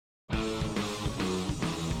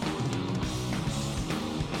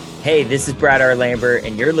Hey, this is Brad R. Lambert,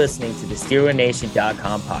 and you're listening to the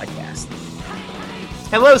SteelerNation.com podcast.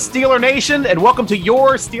 Hello, Steeler Nation, and welcome to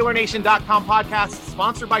your SteelerNation.com podcast,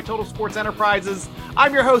 sponsored by Total Sports Enterprises.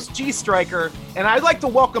 I'm your host, G Striker, and I'd like to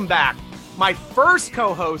welcome back my first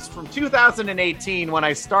co-host from 2018 when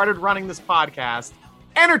I started running this podcast,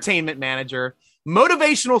 entertainment manager,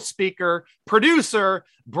 motivational speaker, producer,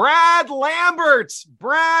 Brad Lambert.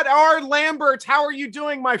 Brad R. Lambert, how are you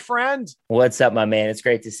doing, my friend? What's up, my man? It's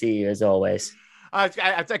great to see you, as always. I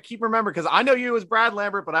keep remembering because I know you as Brad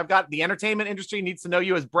Lambert, but I've got the entertainment industry needs to know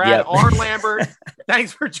you as Brad R. Lambert.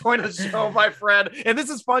 Thanks for joining the show, my friend. And this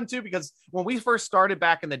is fun, too, because when we first started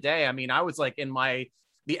back in the day, I mean, I was like in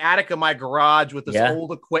the attic of my garage with this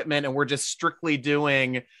old equipment, and we're just strictly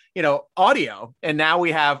doing, audio. And now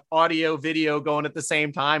we have audio, video going at the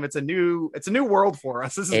same time. It's a new world for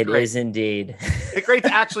us. This is great. It is indeed. It's great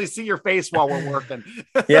to actually see your face while we're working.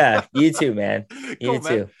 Yeah, you too, man. You Cool,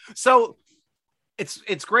 too. Man. So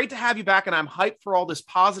it's great to have you back, and I'm hyped for all this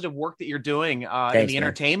positive work that you're doing in the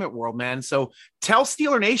entertainment world, man. So tell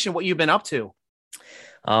Steeler Nation what you've been up to.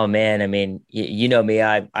 Oh, man. I mean, you know me.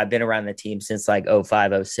 I've been around the team since like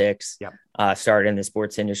 05, 06. Yep. Started in the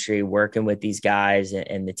sports industry, working with these guys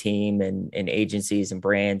and the team and agencies and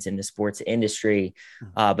brands in the sports industry.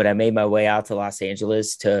 But I made my way out to Los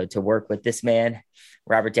Angeles to work with this man,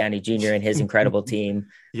 Robert Downey Jr. and his incredible team,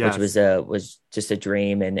 which was just a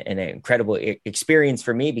dream and an incredible experience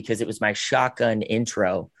for me because it was my shotgun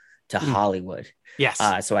intro to Hollywood. Yes.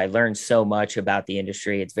 So I learned so much about the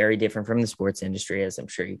industry. It's very different from the sports industry, as I'm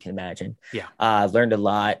sure you can imagine. Yeah. Learned a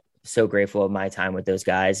lot. So grateful of my time with those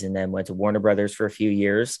guys, and then went to Warner Brothers for a few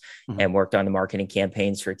years and worked on the marketing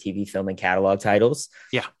campaigns for TV, film, and catalog titles.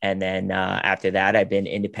 Yeah. And then after that, I've been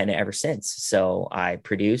independent ever since. So I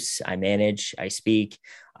produce, I manage, I speak,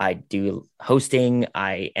 I do hosting.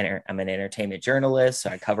 I'm an entertainment journalist. So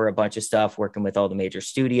I cover a bunch of stuff, working with all the major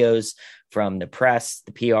studios from the press,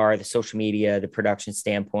 the PR, the social media, the production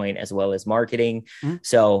standpoint, as well as marketing.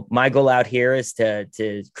 So my goal out here is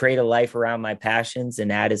to create a life around my passions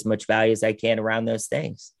and add as much value as I can around those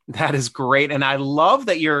things. That is great. And I love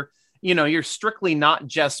that you're strictly not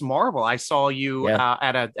just Marvel. I saw you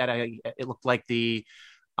it looked like the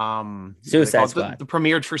Suicide Squad. The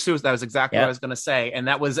premiered for Suicide. That was exactly what I was going to say. And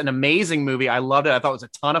that was an amazing movie. I loved it. I thought it was a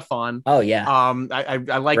ton of fun. Oh yeah.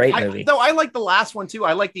 I like, though I like the last one too.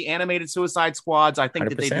 I like the animated Suicide Squads. I think 100%.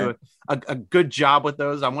 That they do a good job with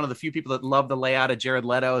those. I'm one of the few people that love the layout of Jared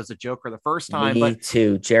Leto as a Joker the first time. Me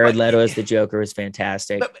too. Jared Leto as the Joker is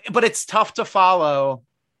fantastic. But it's tough to follow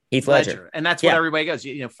Heath Ledger. And that's what everybody goes,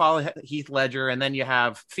 follow Heath Ledger, and then you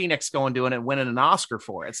have Phoenix doing it and winning an Oscar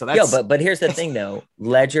for it. So that's but here's the thing though.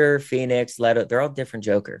 Ledger, Phoenix, Leto, they're all different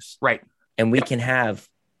Jokers. Right. And we can have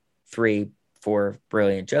 3-4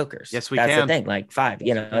 brilliant Jokers. Yes, we can. That's the thing, like 5,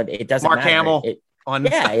 it doesn't Mark matter. Hamill.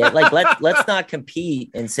 Let's not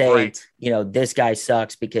compete and say, this guy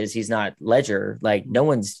sucks because he's not Ledger. Like no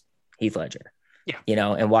one's Heath Ledger.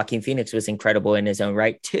 Yeah. And Joaquin Phoenix was incredible in his own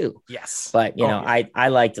right too. Yes. But, I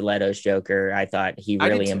liked Leto's Joker. I thought he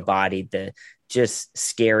really embodied the just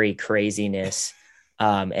scary craziness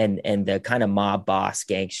and the kind of mob boss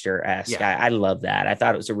gangster-esque. Yeah. I love that. I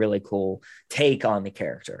thought it was a really cool take on the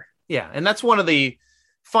character. Yeah. And that's one of the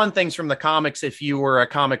fun things from the comics. If you were a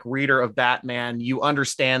comic reader of Batman, you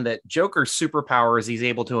understand that Joker's superpower is he's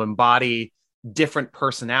able to embody different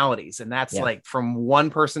personalities, and that's like from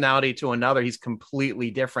one personality to another, he's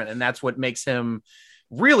completely different, and that's what makes him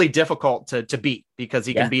really difficult to beat, because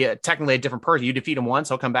he can be technically a different person. You defeat him once,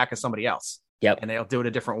 he'll come back as somebody else, and they'll do it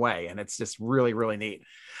a different way, and it's just really, really neat.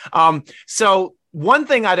 So one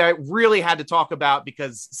thing I really had to talk about,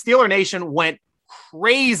 because Steeler Nation went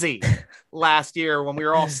crazy last year when we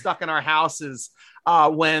were all stuck in our houses,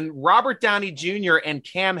 when Robert Downey Jr. and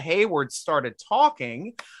Cam Hayward started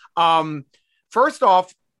talking. First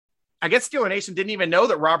off, I guess Steeler Nation didn't even know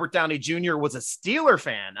that Robert Downey Jr. was a Steeler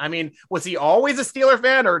fan. I mean, was he always a Steeler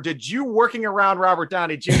fan, or did you working around Robert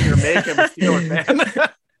Downey Jr. make him a Steeler fan?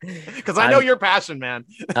 Because I know your passion, man.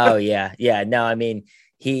 Oh yeah. Yeah. No, I mean,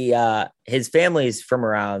 his family's from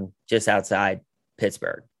around just outside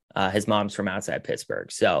Pittsburgh. His mom's from outside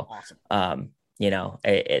Pittsburgh. So, awesome.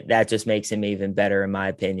 That just makes him even better, in my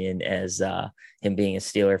opinion, as him being a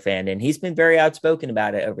Steeler fan. And he's been very outspoken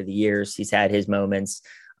about it over the years. He's had his moments,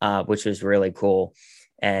 which was really cool.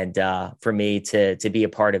 And for me to be a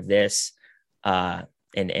part of this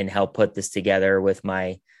and help put this together with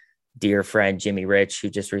my dear friend, Jimmy Rich, who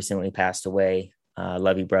just recently passed away.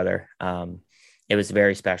 Love you, brother. It was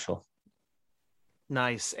very special.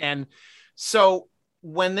 Nice. And so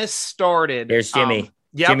when this started, there's Jimmy.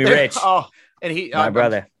 Jimmy Rich. And my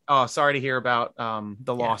brother. Oh, sorry to hear about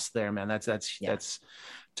the loss there, man. That's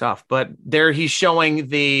tough. But there he's showing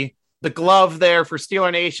the glove there for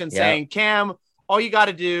Steeler Nation, saying, Cam, all you got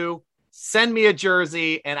to do, send me a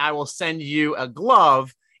jersey and I will send you a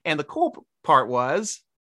glove. And the cool part was,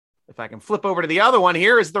 if I can flip over to the other one,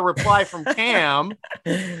 here is the reply from Cam.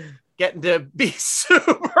 Getting to be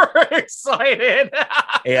super excited.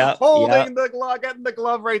 Holding the glove, getting the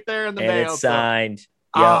glove right there in the mail. It's signed.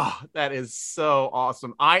 Oh, that is so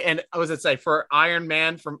awesome. I was to say for Iron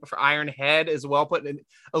Man for Iron Head as well,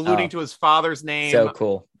 alluding to his father's name. So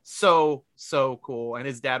cool. So cool. And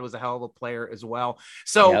his dad was a hell of a player as well.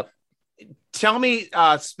 So tell me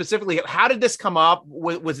specifically, how did this come up?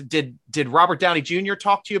 Did Robert Downey Jr.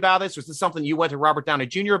 talk to you about this? Was this something you went to Robert Downey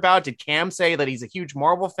Jr. about? Did Cam say that he's a huge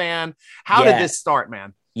Marvel fan? How did this start,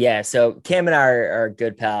 man? Yeah, so Cam and I are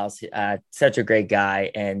good pals. Such a great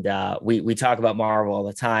guy, and we talk about Marvel all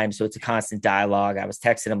the time. So it's a constant dialogue. I was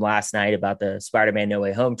texting him last night about the Spider-Man No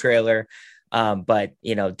Way Home trailer, but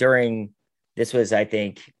during this was, I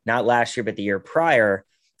think, not last year but the year prior.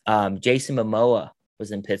 Jason Momoa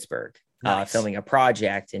was in Pittsburgh. Filming a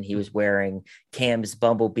project, and he was wearing Cam's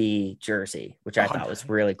Bumblebee jersey, which I thought was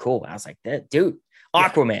really cool. I was like, dude,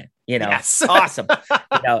 Aquaman, awesome.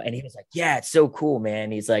 And he was like, yeah, it's so cool,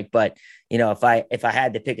 man. He's like, but if I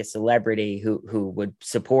had to pick a celebrity who would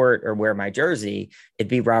support or wear my jersey, it'd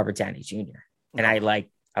be Robert Downey Jr. And I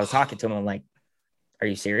was talking to him. I'm like, are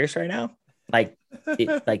you serious right now? Like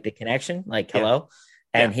the connection, hello.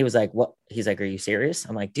 And he was like, what? He's like, are you serious?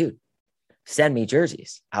 I'm like, dude, send me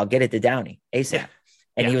jerseys. I'll get it to Downey ASAP.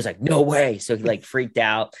 And he was like, no way. So he freaked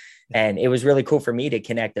out. And it was really cool for me to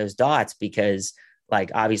connect those dots because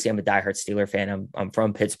obviously I'm a diehard Steeler fan. I'm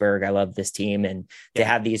from Pittsburgh. I love this team. And to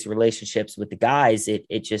have these relationships with the guys,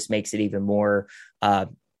 it just makes it even more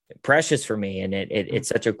precious for me. And it's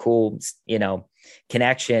such a cool,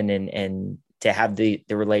 connection and to have the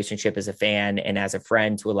relationship as a fan and as a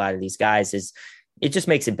friend to a lot of these guys it just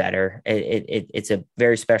makes it better. It's a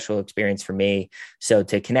very special experience for me. So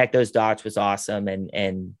to connect those dots was awesome.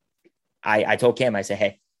 And I told Cam, I said,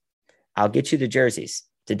 hey, I'll get you the jerseys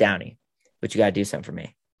to Downey, but you got to do something for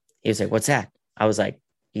me. He was like, what's that? I was like,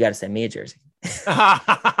 you got to send me a jersey.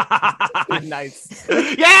 Nice.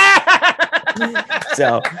 Yeah.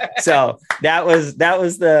 So that was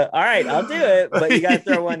the, all right, I'll do it, but you got to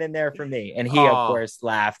throw one in there for me. And he of course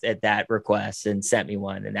laughed at that request and sent me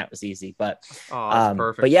one, and that was easy. But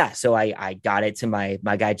perfect. But yeah, so I got it to my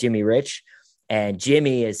guy Jimmy Rich, and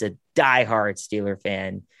Jimmy is a diehard Steeler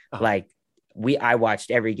fan. I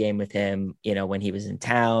watched every game with him, when he was in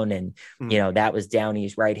town, and that was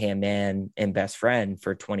Downey's right-hand man and best friend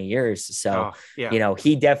for 20 years. So,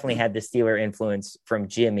 he definitely had the Steeler influence from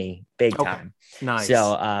Jimmy big time. Nice.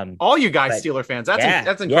 So, all you guys Steeler fans,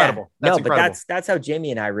 that's incredible. Yeah. Incredible. But that's how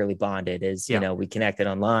Jimmy and I really bonded is, we connected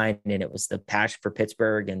online, and it was the passion for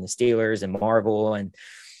Pittsburgh and the Steelers and Marvel, and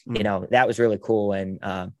that was really cool. And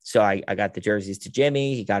so I got the jerseys to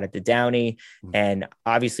Jimmy, he got it to Downey. And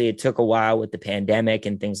obviously it took a while with the pandemic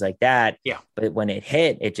and things like that. Yeah. But when it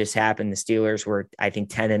hit, it just happened. The Steelers were, I think,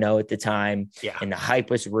 10-0 at the time. Yeah. And the hype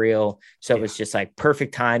was real. So it was just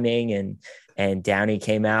perfect timing. And Downey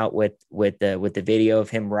came out with the video of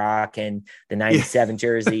him rocking the 97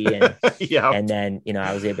 jersey. And, and then,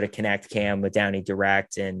 I was able to connect Cam with Downey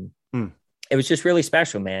direct, and it was just really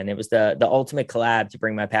special, man. It was the ultimate collab to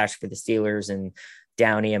bring my passion for the Steelers and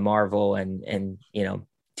Downey and Marvel and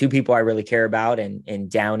two people I really care about, and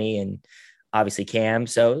Downey and obviously Cam.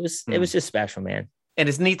 So it was just special, man. And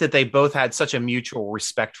it's neat that they both had such a mutual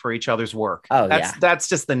respect for each other's work. Oh, that's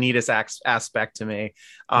just the neatest aspect to me.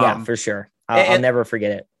 Yeah, for sure. I'll never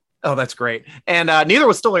forget it. Oh, that's great. And neither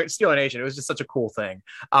was Steeler Nation. It was just such a cool thing.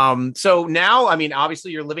 So now,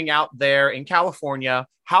 obviously you're living out there in California.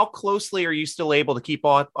 How closely are you still able to keep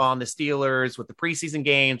up on the Steelers with the preseason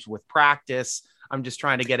games, with practice? I'm just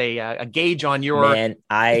trying to get a gauge on your man.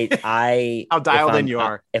 I how dialed in you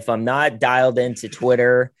are. If I'm not dialed into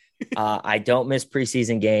Twitter, I don't miss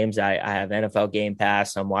preseason games. I have NFL Game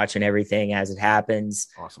Pass. So I'm watching everything as it happens.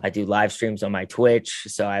 Awesome. I do live streams on my Twitch.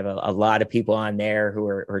 So I have a lot of people on there who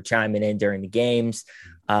are chiming in during the games.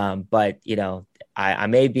 But I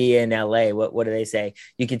may be in LA. What do they say?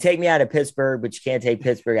 You can take me out of Pittsburgh, but you can't take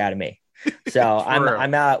Pittsburgh out of me. So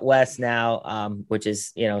I'm out west now, which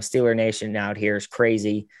is, Steeler Nation out here is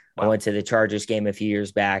crazy. Wow. I went to the Chargers game a few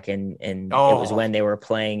years back, and it was when they were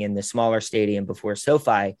playing in the smaller stadium before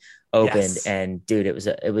SoFi opened. Yes. And dude, it was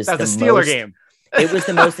the Steeler game. It was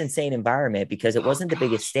the most insane environment because it wasn't the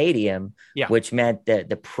biggest stadium, which meant that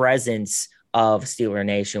the presence of Steeler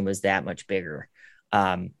Nation was that much bigger.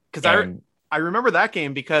 I remember that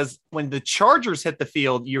game because when the Chargers hit the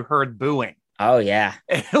field, you heard booing. Oh yeah.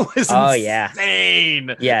 It was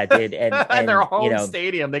insane. Yeah, dude. And their home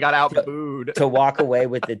stadium, they got out booed. To walk away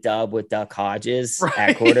with the dub with Duck Hodges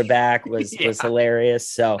at quarterback was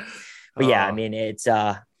hilarious. So, but yeah, I mean, it's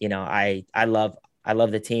I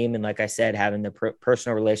love the team, and like I said, having the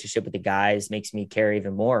personal relationship with the guys makes me care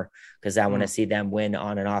even more because I want to see them win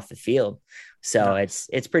on and off the field. So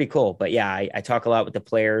it's pretty cool. But yeah, I talk a lot with the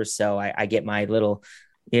players, so I get my little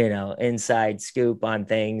inside scoop on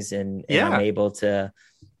things, and I'm able to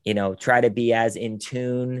try to be as in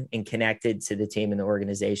tune and connected to the team and the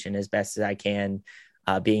organization as best as I can,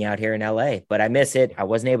 being out here in LA. But I miss it. I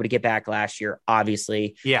wasn't able to get back last year,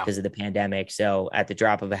 obviously, because of the pandemic. So at the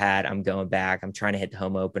drop of a hat, I'm going back. I'm trying to hit the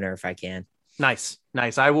home opener if I can. Nice.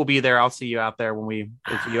 I will be there. I'll see you out there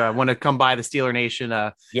if you want to come by the Steeler Nation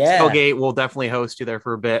tailgate. We'll definitely host you there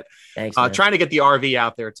for a bit. Thanks. Trying to get the RV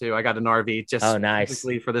out there too. I got an RV just nice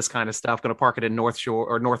for this kind of stuff. Going to park it in North Shore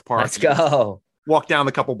or North Park. Let's go. Walk down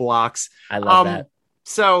the couple blocks. I love that.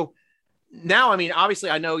 So now, I mean, obviously,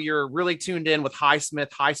 I know you're really tuned in with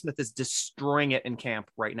Highsmith. Highsmith is destroying it in camp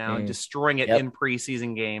right now and destroying it in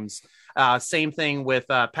preseason games. Same thing with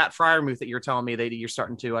Pat Fryermuth that you're telling me that you're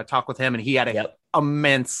starting to talk with him, and he had an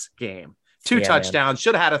immense game. 2 touchdowns,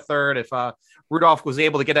 should have had a third. If Rudolph was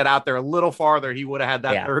able to get it out there a little farther, he would have had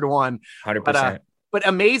that third one. 100%. But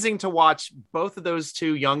amazing to watch both of those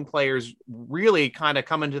two young players really kind of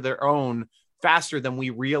come into their own faster than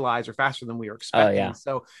we realize or faster than we were expecting.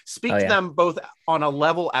 So speak to them both on a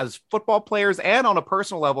level as football players and on a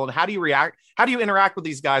personal level. And how do you react? How do you interact with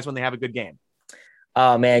these guys when they have a good game?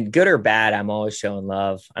 Oh man, good or bad, I'm always showing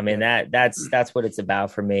love. I mean, that's what it's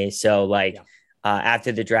about for me. So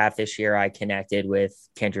after the draft this year, I connected with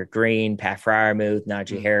Kendrick Green, Pat Fryermuth,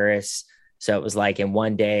 Najee Harris. So it was like in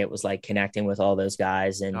one day, it was like connecting with all those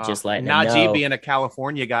guys and just letting them know. Najee being a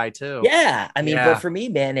California guy too. Yeah. I mean, but for me,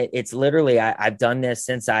 man, it's literally, I've done this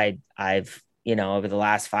since I've, over the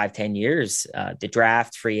last 5-10 years, the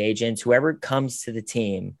draft, free agents, whoever comes to the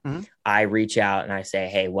team, I reach out and I say,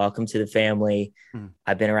 hey, welcome to the family.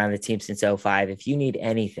 I've been around the team since 2005. If you need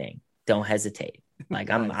anything, don't hesitate. Like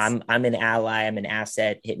I'm an ally. I'm an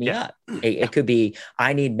asset. Hit me up. It could be,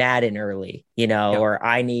 I need Madden early, or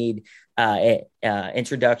I need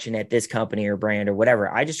introduction at this company or brand or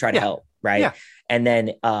whatever. I just try to help. Right. Yeah. And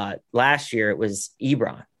then last year it was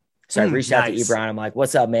Ebron. So I reached out to Ebron. I'm like,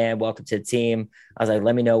 what's up, man? Welcome to the team. I was like,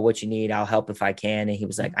 let me know what you need. I'll help if I can. And he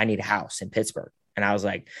was like, I need a house in Pittsburgh. And I was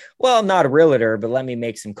like, well, I'm not a realtor, but let me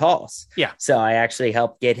make some calls. Yeah. So I actually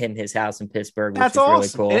helped get him his house in Pittsburgh. That's awesome. Really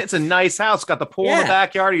cool. And it's a nice house. Got the pool in the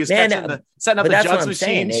backyard. He was setting up the jugs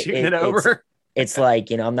machine, shooting it over. It's like,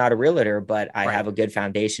 I'm not a realtor, but I have a good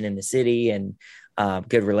foundation in the city and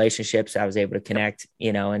good relationships. I was able to connect,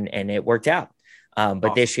 and it worked out.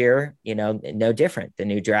 But this year, no different. The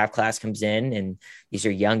new draft class comes in, and these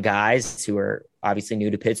are young guys who are obviously new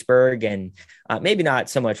to Pittsburgh, and maybe not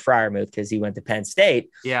so much Fryermuth because he went to Penn State.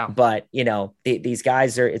 Yeah. But, these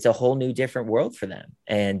guys it's a whole new different world for them.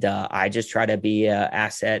 And I just try to be an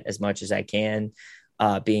asset as much as I can,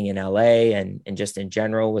 being in LA and just in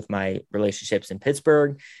general with my relationships in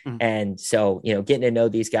Pittsburgh. And so, getting to know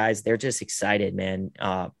these guys, they're just excited, man.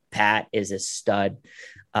 Pat is a stud.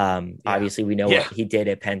 Obviously we know what he did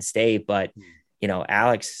at Penn State, but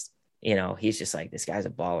Alex, he's just like, this guy's a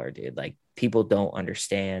baller, dude. Like, people don't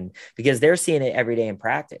understand because they're seeing it every day in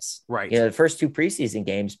practice. Right. The first 2 preseason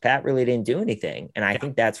games, Pat really didn't do anything. And I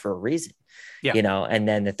think that's for a reason, and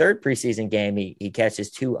then the 3rd preseason game, he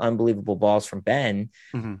catches 2 unbelievable balls from Ben.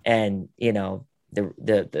 And,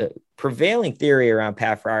 the prevailing theory around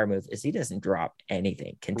Pat Fryermuth is he doesn't drop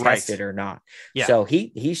anything, contested or not. Yeah. So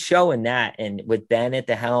he's showing that. And with Ben at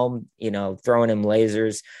the helm, throwing him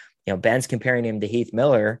lasers, Ben's comparing him to Heath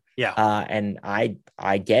Miller. Yeah. And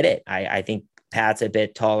I get it. I think Pat's a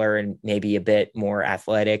bit taller and maybe a bit more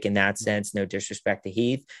athletic in that sense. No disrespect to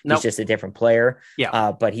Heath. He's just a different player.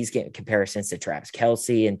 Yeah. But he's getting comparisons to Travis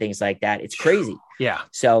Kelce and things like that. It's crazy. Yeah.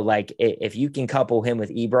 So like if you can couple him with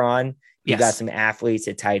Ebron, you got some athletes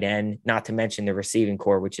at tight end, not to mention the receiving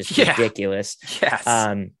core, which is ridiculous. Yes.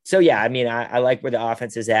 So yeah, I mean, I like where the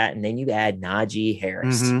offense is at. And then you add Najee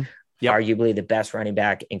Harris, arguably the best running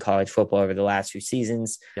back in college football over the last few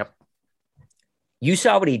seasons. Yep. You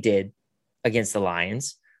saw what he did against the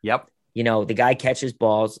Lions. Yep. The guy catches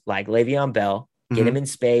balls like Le'Veon Bell, get him in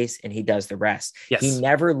space, and he does the rest. Yes. He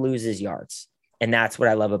never loses yards. And that's what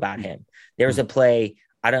I love about him. There was a play,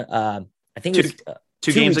 I think it was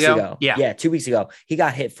 2 games ago. Yeah, 2 weeks ago. He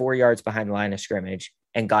got hit 4 yards behind the line of scrimmage.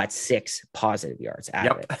 and got 6 positive yards out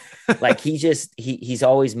of it. Like he's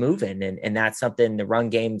always moving. And that's something the run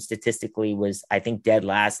game statistically was, I think, dead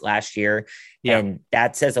last year. Yeah. And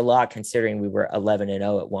that says a lot considering we were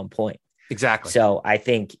 11-0 at one point. Exactly. So I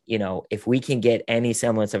think, if we can get any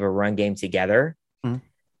semblance of a run game together,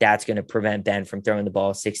 that's going to prevent Ben from throwing the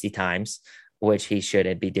ball 60 times, which he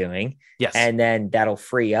shouldn't be doing. Yes. And then that'll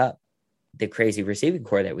free up the crazy receiving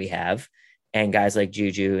core that we have. And guys like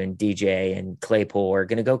Juju and DJ and Claypool are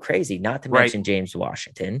going to go crazy, not to mention James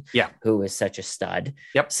Washington, who is such a stud.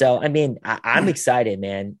 Yep. So, I mean, I'm excited,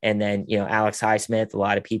 man. And then, Alex Highsmith, a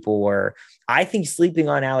lot of people were, I think, sleeping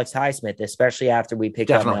on Alex Highsmith, especially after we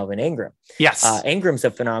picked up Melvin Ingram. Yes. Ingram's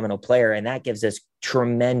a phenomenal player, and that gives us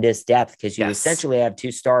tremendous depth because you essentially have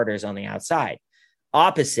 2 starters on the outside,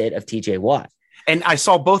 opposite of TJ Watt. And I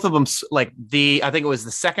saw both of them, I think it was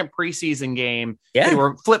the second preseason game. Yeah. They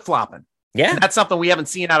were flip-flopping. Yeah. And that's something we haven't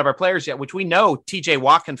seen out of our players yet, which we know TJ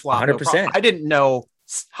Watt can flop. 100%. I didn't know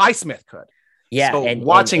Highsmith could. Yeah. So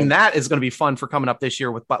watching that is going to be fun for coming up this year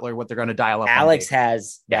with Butler, what they're going to dial up. Alex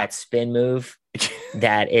has that spin move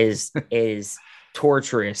that is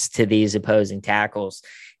torturous to these opposing tackles.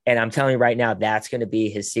 And I'm telling you right now, that's going to be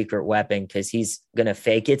his secret weapon because he's going to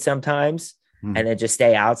fake it sometimes and then just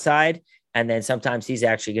stay outside. And then sometimes he's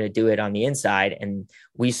actually going to do it on the inside. And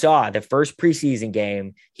we saw the first preseason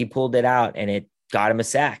game, he pulled it out and it got him a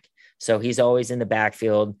sack. So he's always in the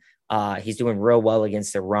backfield. He's doing real well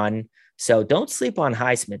against the run. So don't sleep on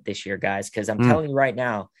Highsmith this year, guys, because I'm telling you right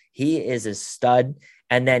now, he is a stud.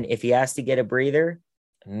 And then if he has to get a breather,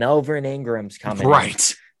 Melvin Ingram's coming.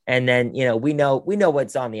 Right. In. And then, we know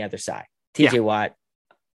what's on the other side. TJ Watt,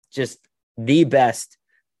 just the best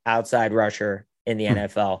outside rusher in the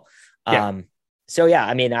NFL. So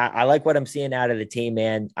I mean, I like what I'm seeing out of the team,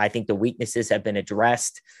 man. I think the weaknesses have been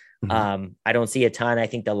addressed. I don't see a ton. I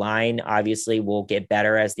think the line obviously will get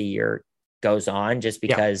better as the year goes on, just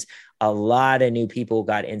because a lot of new people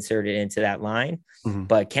got inserted into that line.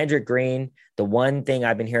 But Kendrick Green, the one thing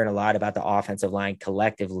I've been hearing a lot about the offensive line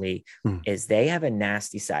collectively is they have a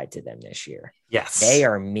nasty side to them this year. Yes. They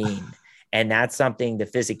are mean. And that's something, the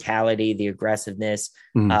physicality, the aggressiveness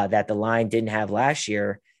that the line didn't have last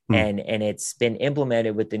year. And it's been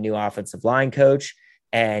implemented with the new offensive line coach,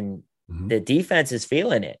 and the defense is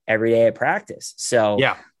feeling it every day at practice. So,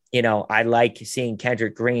 I like seeing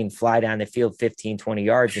Kendrick Green fly down the field 15, 20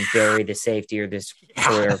 yards and bury the safety or this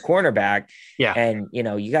or a cornerback. And,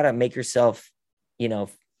 you got to make yourself,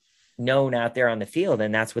 known out there on the field.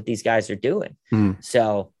 And that's what these guys are doing.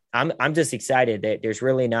 So I'm just excited that there's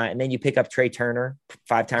really not. And then you pick up Trey Turner,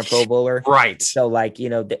 5-time Pro Bowler. Right. So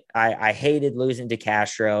I hated losing to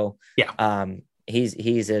Castro.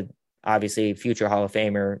 He's a obviously future Hall of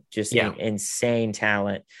Famer, just insane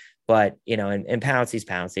talent. But, and Pouncey's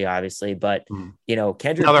Pouncey, obviously. But,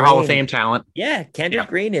 Kendrick another Green, Hall of Fame talent. Yeah. Kendrick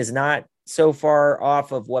Green is not so far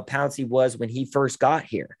off of what Pouncey was when he first got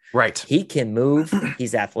here. Right. He can move.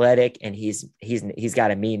 He's athletic, and he's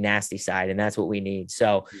got a mean, nasty side, and that's what we need.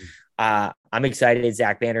 So I'm excited.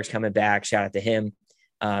 Zach Banner's coming back. Shout out to him.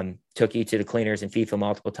 Took you to the cleaners and FIFA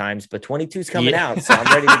multiple times, but 22's coming out, so I'm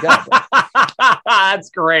ready to go.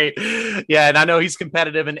 That's great. Yeah, and I know he's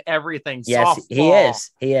competitive in everything. Yes,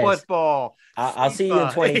 softball, he is. Football. I'll see you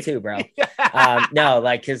in 22, bro. No,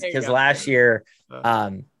 because last year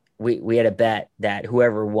we had a bet that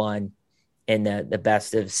whoever won in the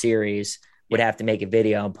best of series would have to make a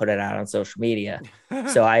video and put it out on social media.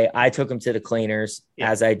 So I took him to the cleaners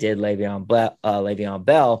as I did Le'Veon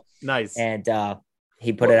Bell. Nice. And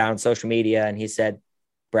he put it out on social media and he said,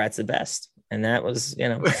 Brett's the best. And that was,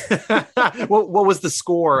 what was the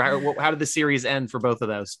score? How did the series end for both of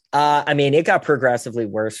those? I mean, it got progressively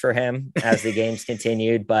worse for him as the games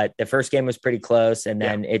continued, but the first game was pretty close. And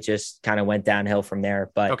then it just kind of went downhill from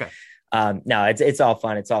there. But no, it's all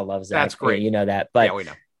fun. It's all love. Zach. That's great. You know that, but we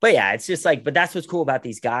know. But yeah, it's just but that's what's cool about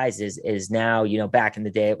these guys is now, back in the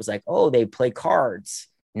day, it was like, oh, they play cards.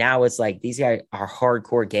 Now it's like these guys are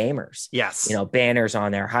hardcore gamers. Yes. Banner's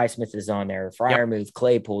on there. Highsmith is on there. Freiermuth,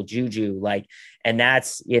 Claypool, Juju, and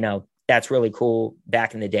that's really cool.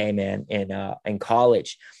 Back in the day, man, in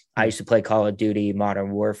college, I used to play Call of Duty,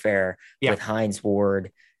 Modern Warfare with Hines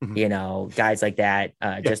Ward, guys like that,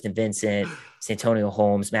 Justin Vincent, Santonio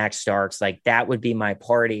Holmes, Max Starks, that would be my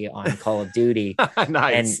party on Call of Duty.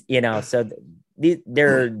 Nice. And, so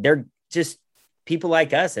they're just people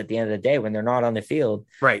like us at the end of the day when they're not on the field.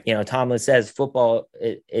 Right. Tomlin says football,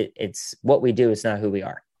 it's what we do. It's not who we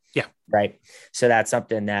are. Yeah. Right. So that's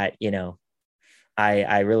something that,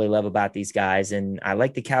 I really love about these guys. And I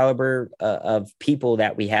like the caliber of people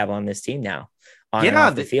that we have on this team now on and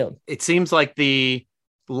off the field. It seems like the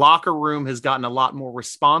locker room has gotten a lot more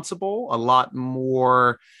responsible, a lot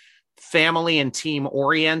more family and team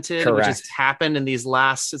oriented, Correct. which has happened in these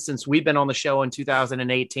since we've been on the show in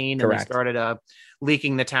 2018. Correct. And they started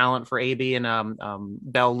leaking the talent for AB and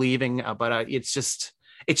Bell leaving. But it's just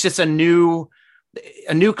a new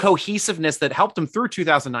cohesiveness that helped them through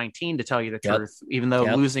 2019, to tell you the truth, even though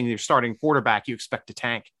losing your starting quarterback, you expect to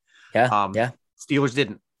tank. Steelers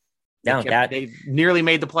didn't. They nearly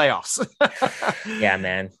made the playoffs. Yeah,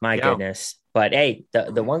 man. My goodness. But hey,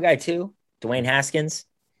 the one guy too, Dwayne Haskins.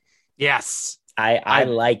 Yes. I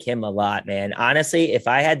like him a lot, man. Honestly, if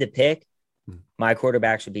I had to pick, my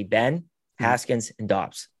quarterbacks would be Ben, Haskins, and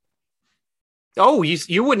Dobbs. Oh,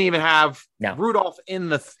 you wouldn't even have Rudolph in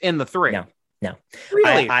the three. No.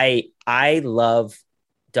 Really? I love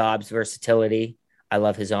Dobbs' versatility. I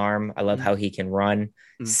love his arm. I love how he can run.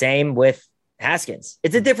 Same with Haskins.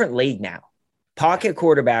 It's a different league now. Pocket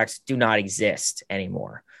quarterbacks do not exist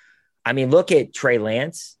anymore. I mean, look at Trey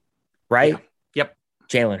Lance, right? Yep.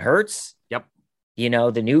 Jalen Hurts. Yep.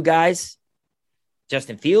 The new guys,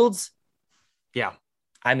 Justin Fields. Yeah.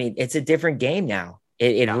 I mean, it's a different game now.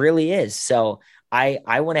 It really is. So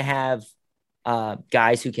I want to have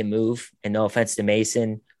guys who can move, and no offense to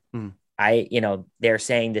Mason. They're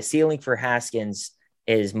saying the ceiling for Haskins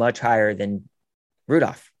is much higher than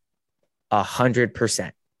Rudolph.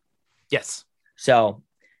 100%. Yes. So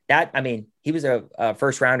he was a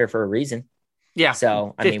first rounder for a reason. Yeah.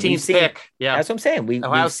 So 15th pick. Yeah. That's what I'm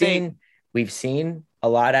saying. We've seen a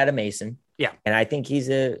lot out of Mason. Yeah. And I think he's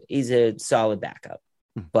a solid backup.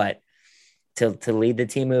 But to lead the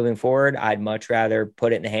team moving forward, I'd much rather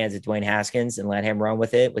put it in the hands of Dwayne Haskins and let him run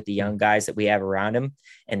with it with the young guys that we have around him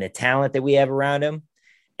and the talent that we have around him.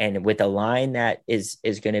 And with a line that is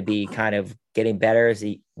going to be kind of getting better as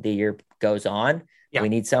the year goes on, we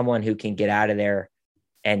need someone who can get out of there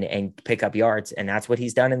and pick up yards. And that's what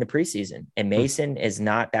he's done in the preseason. And Mason is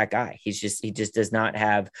not that guy. He just does not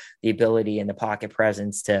have the ability and the pocket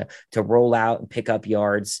presence to roll out and pick up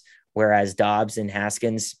yards. Whereas Dobbs and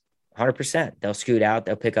Haskins, 100%, they'll scoot out.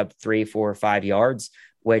 They'll pick up 3, 4, 5 yards,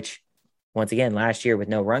 which once again, last year with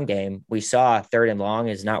no run game, we saw 3rd and long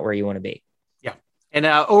is not where you want to be. And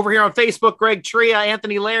over here on Facebook, Greg Tria,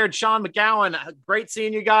 Anthony Laird, Sean McGowan. Great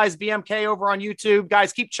seeing you guys. BMK over on YouTube.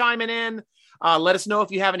 Guys, keep chiming in. Let us know if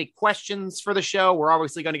you have any questions for the show. We're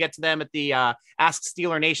obviously going to get to them at the Ask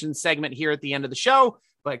Steeler Nation segment here at the end of the show.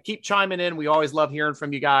 But keep chiming in. We always love hearing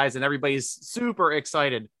from you guys. And everybody's super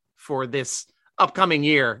excited for this upcoming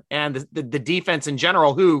year and the defense in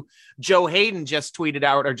general, who Joe Hayden just tweeted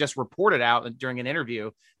out or just reported out during an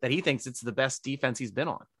interview that he thinks it's the best defense he's been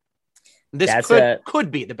on. This could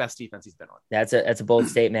be the best defense he's been on. That's a bold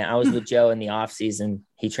statement. I was with Joe in the off season.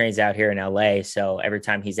 He trains out here in LA. So every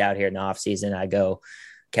time he's out here in the off season, I go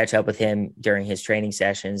catch up with him during his training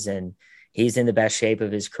sessions, and he's in the best shape of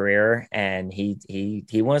his career. And he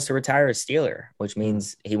wants to retire a Steeler, which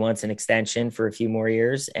means he wants an extension for a few more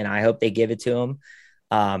years. And I hope they give it to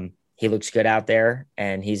him. He looks good out there,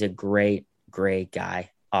 and he's a great, great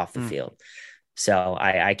guy off the field. So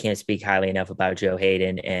I can't speak highly enough about Joe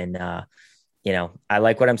Hayden. And, I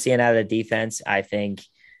like what I'm seeing out of the defense. I think,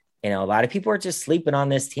 a lot of people are just sleeping on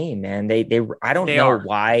this team, man. I don't know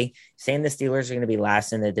why saying the Steelers are going to be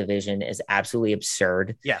last in the division is absolutely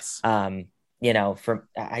absurd. Yes. I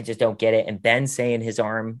just don't get it. And Ben saying his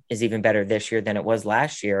arm is even better this year than it was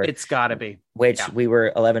last year. It's gotta be, which we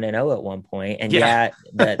were 11-0 at one point. And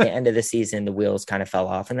the end of the season, the wheels kind of fell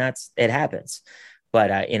off, and it happens.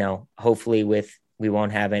 But, hopefully we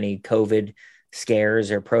won't have any COVID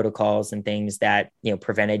scares or protocols and things that,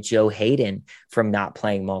 prevented Joe Hayden from not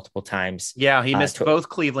playing multiple times. Yeah. He missed both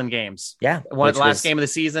Cleveland games. Yeah. One last game of the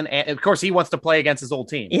season. And of course he wants to play against his old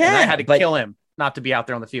team. Yeah. And I had to kill him not to be out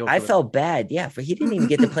there on the field. I felt bad. Yeah. For he didn't even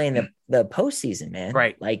get to play in the postseason, man.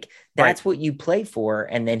 Right. Like that's what you play for.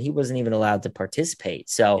 And then he wasn't even allowed to participate.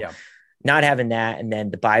 So not having that. And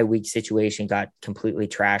then the bye week situation got completely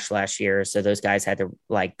trashed last year. So those guys had to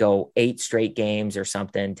go 8 straight games or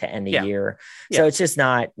something to end the year. So it's just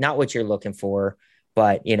not what you're looking for.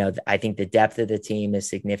 But, I think the depth of the team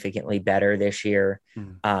is significantly better this year.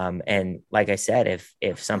 And like I said,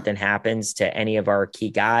 if something happens to any of our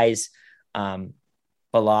key guys,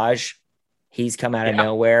 Balaj, he's come out of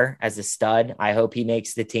nowhere as a stud. I hope he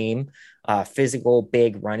makes the team. Physical,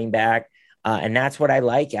 big running back. And that's what I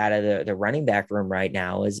like out of the running back room right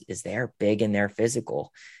now is they're big and they're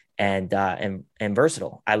physical and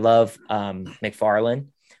versatile. I love McFarland.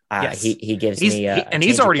 He gives me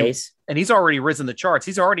he's already risen the charts.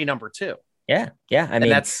 He's already number 2. Yeah. I mean,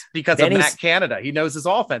 that's because of Matt Canada. He knows his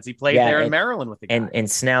offense. He played there in Maryland with the guy. And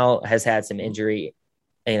Snell has had some injury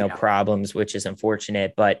problems, which is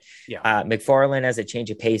unfortunate. But McFarland has a change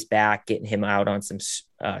of pace back, getting him out on some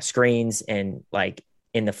screens and like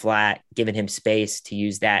in the flat, giving him space to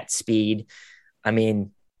use that speed. I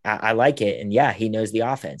mean, I like it. And he knows the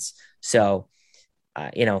offense. So,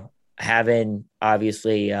 having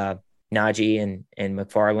obviously Najee and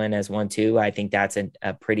McFarland as 1-2, I think that's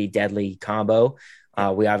a pretty deadly combo.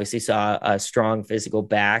 We obviously saw a strong physical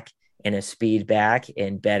back and a speed back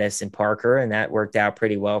in Bettis and Parker, and that worked out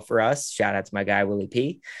pretty well for us. Shout out to my guy, Willie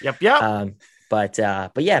P. Yep. But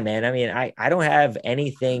yeah, man, I mean, I don't have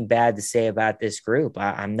anything bad to say about this group.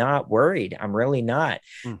 I'm not worried. I'm really not.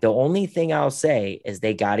 The only thing I'll say is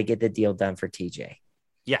they got to get the deal done for TJ.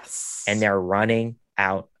 Yes. And they're running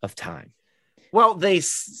out of time. Well, they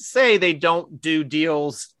say they don't do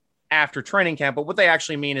deals after training camp, but what they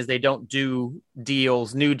actually mean is they don't do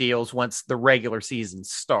new deals once the regular season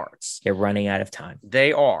starts. They're running out of time.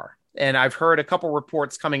 They are. And I've heard a couple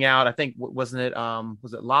reports coming out. I think, was it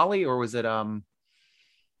Lolly or was it,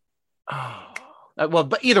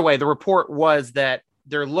 but either way, the report was that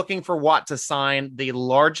they're looking for Watt to sign the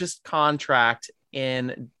largest contract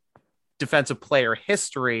in defensive player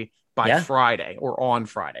history by Friday or on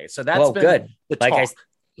Friday. So that's been good. The talk.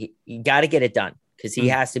 You got to get it done because he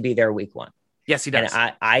has to be there week 1. Yes, he does.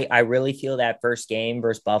 And I really feel that first game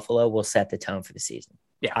versus Buffalo will set the tone for the season.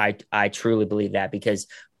 Yeah, I truly believe that because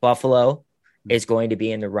Buffalo is going to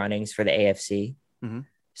be in the runnings for the AFC. Mm-hmm.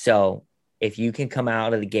 So if you can come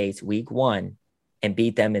out of the gates week 1 and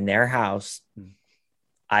beat them in their house,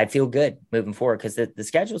 I feel good moving forward because the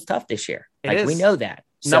schedule is tough this year. We know that.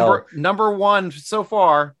 Number 1 so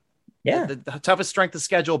far. Yeah. The toughest strength of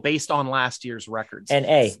schedule based on last year's records. And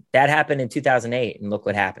that happened in 2008 and look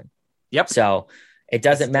what happened. Yep. So it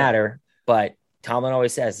doesn't matter, but Tomlin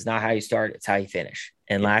always says it's not how you start, it's how you finish.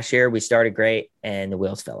 And last year we started great and the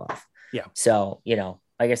wheels fell off. Yeah. So,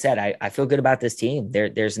 like I said, I feel good about this team.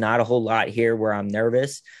 There's not a whole lot here where I'm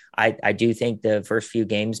nervous. I do think the first few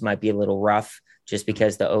games might be a little rough just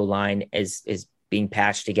because the O-line is being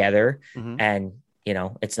patched together. Mm-hmm. And,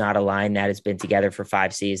 it's not a line that has been together for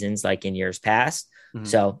 5 seasons like in years past. Mm-hmm.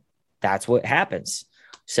 So that's what happens.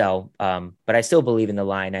 So, but I still believe in the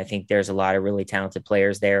line. I think there's a lot of really talented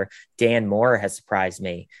players there. Dan Moore has surprised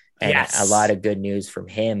me. And a lot of good news from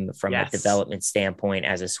him from a development standpoint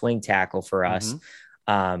as a swing tackle for us.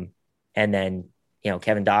 Mm-hmm. And then,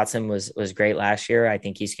 Kevin Dotson was great last year. I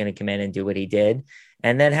think he's going to come in and do what he did.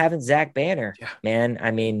 And then having Zach Banner, man,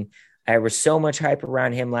 I mean, there was so much hype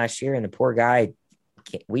around him last year and the poor guy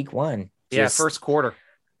week 1. First quarter.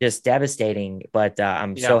 Just devastating. But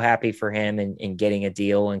I'm so happy for him and getting a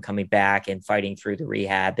deal and coming back and fighting through the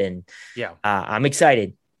rehab. And I'm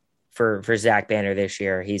excited for Zach Banner this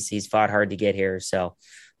year. He's fought hard to get here. So,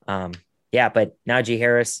 but Najee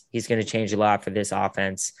Harris, he's going to change a lot for this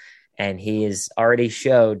offense. And he has already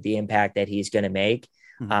showed the impact that he's going to make.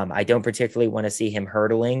 I don't particularly want to see him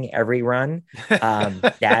hurdling every run.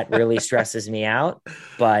 That really stresses me out.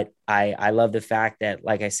 But I love the fact that,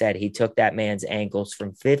 like I said, he took that man's ankles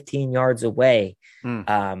from 15 yards away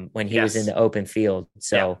when he was in the open field.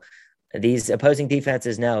 So these opposing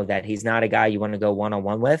defenses know that he's not a guy you want to go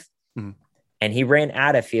one-on-one with. And he ran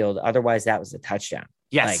out of field. Otherwise, that was a touchdown.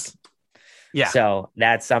 Yes. So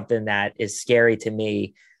that's something that is scary to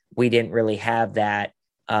me. We didn't really have that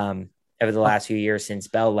over the last few years since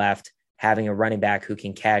Bell left, having a running back who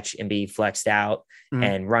can catch and be flexed out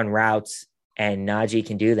and run routes. And Najee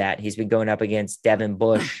can do that. He's been going up against Devin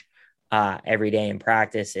Bush every day in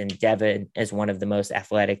practice. And Devin is one of the most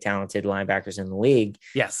athletic, talented linebackers in the league.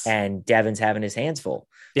 Yes. And Devin's having his hands full.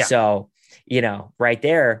 Yeah. So, right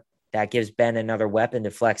there, that gives Ben another weapon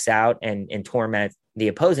to flex out and torment the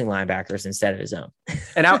opposing linebackers instead of his own.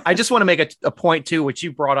 And I just want to make a point too, which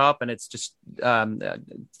you brought up, and it's just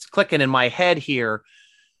it's clicking in my head here.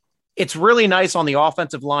 It's really nice on the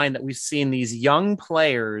offensive line that we've seen these young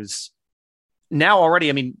players now already.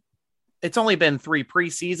 I mean, it's only been 3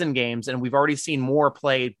 preseason games and we've already seen Moore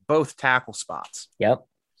play both tackle spots. Yep.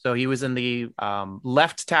 So he was in the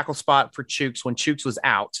left tackle spot for Chooks when Chooks was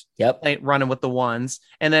out. Yep. Running with the ones.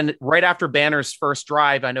 And then right after Banner's first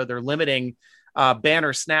drive, I know they're limiting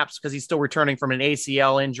Banner snaps because he's still returning from an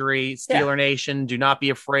ACL injury. Steeler Nation, do not be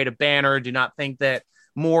afraid of Banner. Do not think that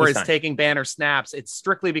Moore is taking Banner snaps. It's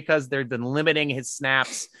strictly because they've been limiting his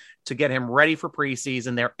snaps to get him ready for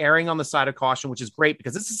preseason. They're erring on the side of caution, which is great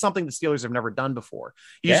because this is something the Steelers have never done before.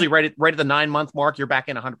 Usually right at the 9-month mark, you're back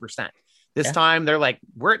in 100%. This time they're like,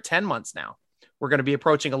 we're at 10 months now. We're going to be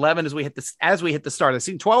approaching 11 as we hit the start of the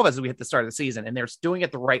season, 12 as we hit the start of the season, and they're doing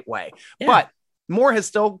it the right way. Yeah. But Moore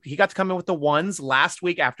he got to come in with the ones last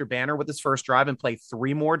week after Banner with his first drive and play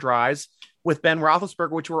 3 more drives with Ben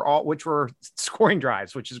Roethlisberger, which were scoring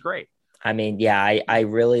drives, which is great. I mean, yeah, I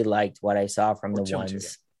really liked what I saw from the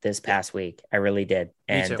ones this past week. I really did.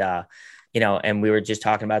 And, and we were just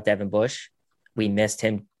talking about Devin Bush. We missed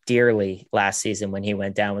him dearly last season when he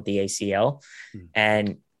went down with the ACL.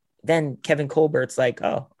 And then Kevin Colbert's like,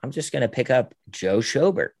 oh, I'm just going to pick up Joe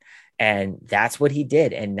Schobert. And that's what he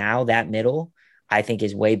did. And now that middle, I think,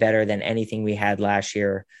 is way better than anything we had last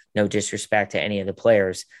year. No disrespect to any of the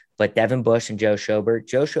players, but Devin Bush and Joe Schobert.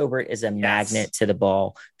 Joe Schobert is a magnet to the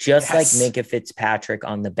ball, just like Minkah Fitzpatrick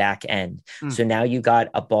on the back end. So now you got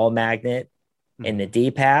a ball magnet in the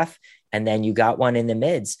deep half, and then you got one in the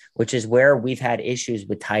mids, which is where we've had issues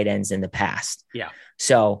with tight ends in the past. Yeah.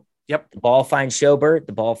 So the ball finds Schobert,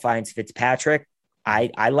 the ball finds Fitzpatrick.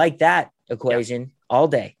 I like that equation all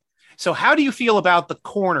day. So how do you feel about the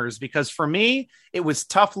corners? Because for me, it was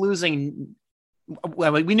tough losing.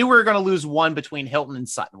 Well, we knew we were going to lose one between Hilton and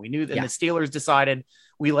Sutton. We knew that the Steelers decided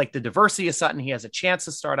we like the diversity of Sutton. He has a chance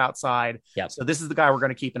to start outside. So this is the guy we're going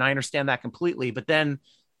to keep. And I understand that completely. But then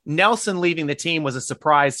Nelson leaving the team was a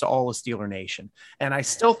surprise to all of Steeler Nation. And I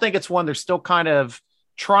still think it's one they're still kind of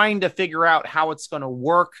trying to figure out how it's going to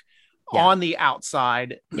work on the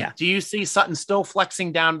outside. Do you see Sutton still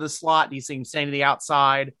flexing down to the slot? Do you see him staying to the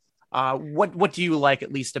outside? What do you like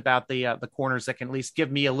at least about the corners that can at least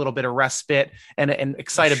give me a little bit of respite and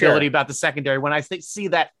excitability about the secondary when I see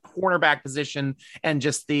that cornerback position and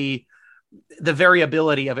just the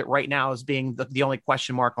variability of it right now as being the only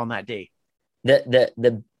question mark on that D?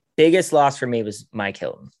 The biggest loss for me was Mike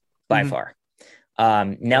Hilton by far.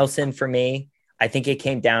 Nelson for me, I think it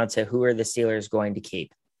came down to who are the Steelers going to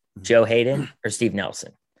keep, Joe Hayden or Steve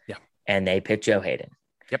Nelson. And they picked Joe Hayden.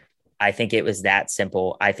 I think it was that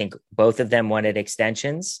simple. I think both of them wanted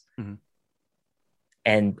extensions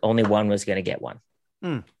and only one was going to get one.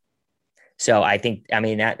 So I think,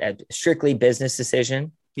 that strictly business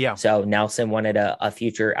decision. So Nelson wanted a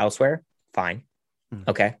future elsewhere. Fine.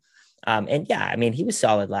 Okay. He was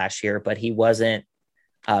solid last year, but he wasn't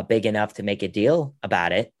big enough to make a deal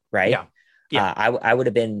about it. Right. I would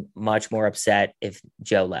have been much more upset if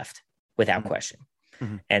Joe left without question.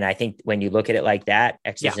 And I think when you look at it like that,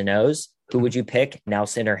 X's and O's, who would you pick,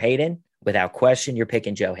 Nelson or Hayden? Without question, you're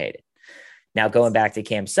picking Joe Hayden. Now, going back to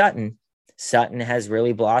Cam Sutton, Sutton has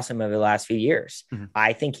really blossomed over the last few years.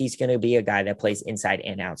 I think he's going to be a guy that plays inside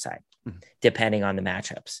and outside, depending on the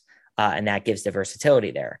matchups. And that gives the versatility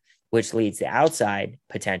there, which leads the outside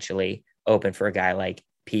potentially open for a guy like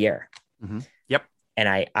Pierre. And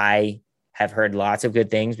I have heard lots of good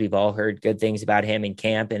things. We've all heard good things about him in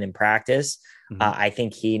camp and in practice. I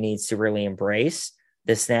think he needs to really embrace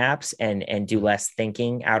the snaps and do less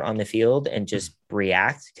thinking out on the field and just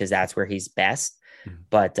react, because that's where he's best.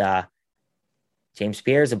 But James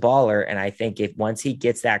Pierre is a baller. And I think once he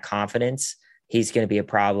gets that confidence, he's going to be a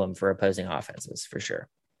problem for opposing offenses for sure.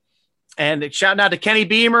 And shouting out to Kenny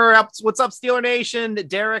Beamer. What's up, Steeler Nation?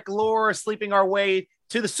 Derek Lore, sleeping our way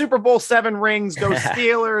to the Super Bowl 7 rings. Go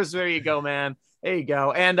Steelers. There you go, man. There you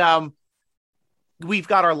go. And we've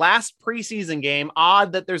got our last preseason game.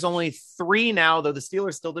 Odd that there's only 3 now, though the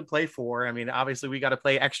Steelers still did play 4. I mean, obviously we got to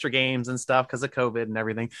play extra games and stuff because of COVID and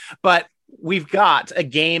everything. But we've got a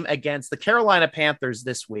game against the Carolina Panthers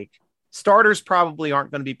this week. Starters probably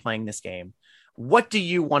aren't going to be playing this game. What do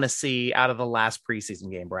you want to see out of the last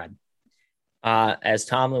preseason game, Brad? As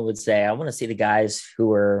Tomlin would say, I want to see the guys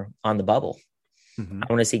who are on the bubble. I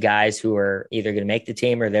want to see guys who are either going to make the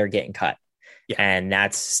team or they're getting cut. And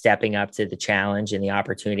that's stepping up to the challenge and the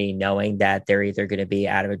opportunity, knowing that they're either going to be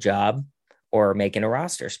out of a job or making a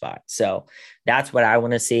roster spot. So that's what I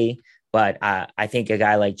want to see. But I think a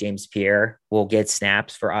guy like James Pierre will get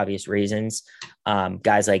snaps for obvious reasons.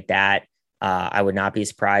 Guys like that, I would not be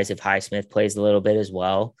surprised if Highsmith plays a little bit as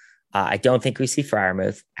well. I don't think we see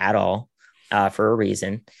Freiermuth at all for a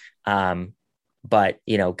reason. But,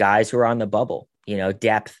 guys who are on the bubble,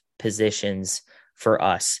 depth positions for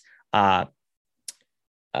us.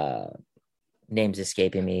 Names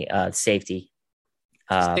escaping me. Safety.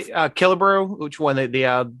 Killebrew, which one?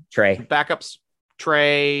 The Trey backups.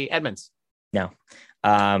 Trey Edmonds. No.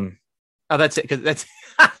 That's it. Because that's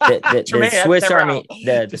the Swiss Army.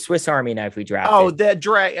 The Swiss Army knife we drafted. Oh, the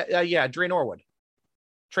Dre Norwood.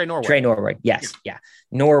 Trey Norwood. Yes. Yeah.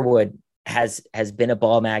 Norwood has been a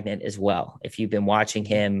ball magnet as well. If you've been watching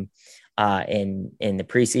him in the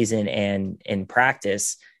preseason and in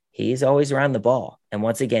practice, he's always around the ball. And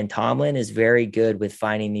once again, Tomlin is very good with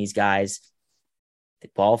finding these guys. The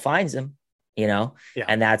ball finds them,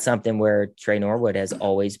 and that's something where Trey Norwood has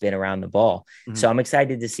always been around the ball. So I'm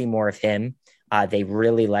excited to see more of him. They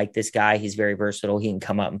really like this guy. He's very versatile. He can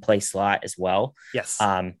come up and play slot as well. Yes.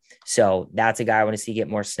 So that's a guy I want to see get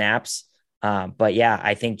more snaps. But yeah,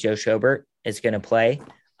 I think Joe Schobert is going to play,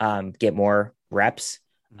 get more reps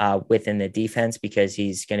within the defense because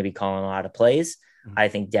he's going to be calling a lot of plays. I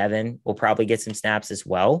think Devin will probably get some snaps as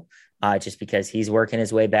well, just because he's working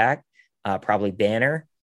his way back. Probably Banner.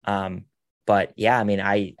 But yeah, I mean,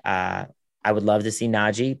 I would love to see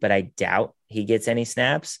Najee, but I doubt he gets any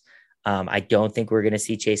snaps. I don't think we're going to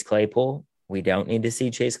see Chase Claypool. We don't need to see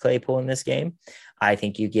Chase Claypool in this game. I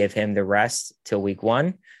think you give him the rest till week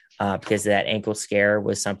 1 because that ankle scare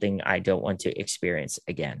was something I don't want to experience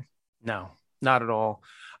again. No, not at all.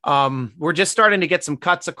 We're just starting to get some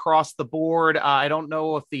cuts across the board. I don't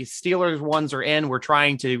know if the Steelers ones are in. We're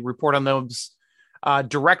trying to report on those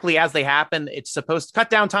directly as they happen. It's supposed to cut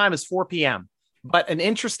down time is 4 p.m. But an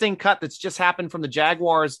interesting cut that's just happened from the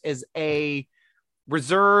Jaguars is a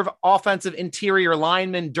reserve offensive interior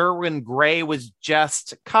lineman. Derwin Gray was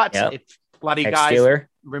just cut. Yep. If a lot of you guys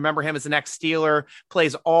remember him as an ex-Steeler,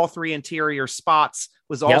 plays all 3 interior spots,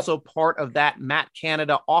 was also part of that Matt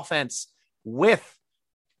Canada offense with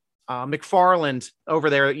McFarland over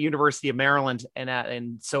there at University of Maryland.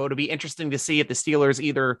 And so it'll be interesting to see if the Steelers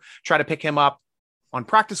either try to pick him up on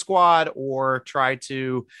practice squad or try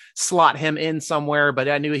to slot him in somewhere. But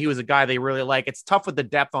I knew he was a guy they really like. It's tough with the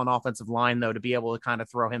depth on offensive line, though, to be able to kind of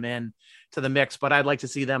throw him in to the mix. But I'd like to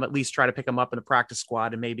see them at least try to pick him up in the practice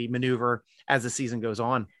squad and maybe maneuver as the season goes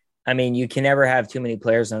on. I mean, you can never have too many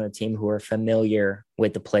players on a team who are familiar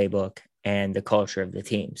with the playbook and the culture of the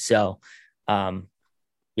team. So,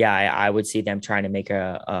 yeah, I would see them trying to make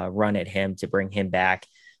a run at him to bring him back.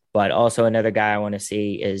 But also another guy I want to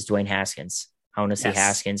see is Dwayne Haskins. I want to see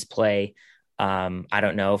Haskins play. I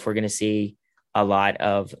don't know if we're going to see a lot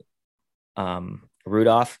of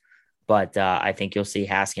Rudolph, but I think you'll see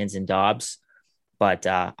Haskins and Dobbs. But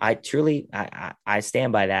I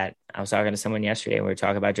stand by that. I was talking to someone yesterday and we were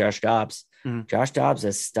talking about Josh Dobbs. Josh Dobbs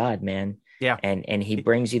is a stud, man. Yeah. And he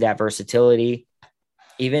brings you that versatility,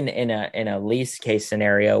 even in a least case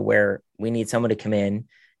scenario where we need someone to come in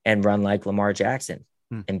and run like Lamar Jackson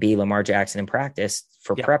and be Lamar Jackson in practice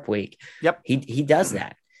for prep week. He does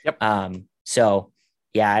that. So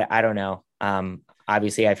yeah, I don't know.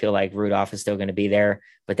 Obviously I feel like Rudolph is still going to be there,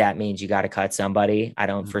 but that means you got to cut somebody. I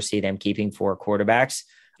don't foresee them keeping 4 quarterbacks.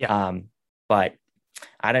 But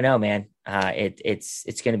I don't know, man.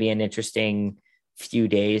 It's going to be an interesting few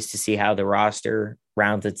days to see how the roster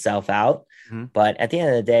rounds itself out. But at the end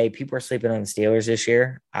of the day, people are sleeping on the Steelers this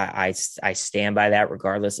year. I stand by that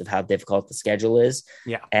regardless of how difficult the schedule is.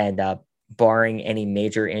 And barring any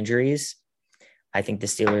major injuries, I think the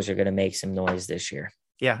Steelers are going to make some noise this year.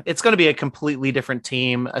 Yeah, it's going to be a completely different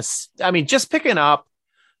team. I mean, just picking up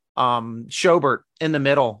Schobert in the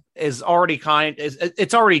middle is already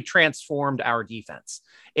it's already transformed our defense.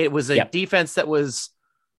 It was a defense that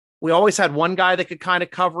we always had one guy that could kind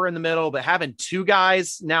of cover in the middle, but having 2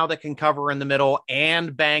 guys now that can cover in the middle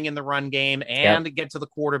and bang in the run game and get to the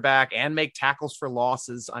quarterback and make tackles for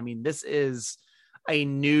losses. I mean, this is a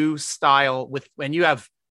new style when you have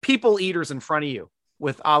people eaters in front of you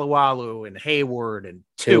with Alualu and Hayward and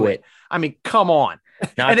Tuitt. I mean, come on.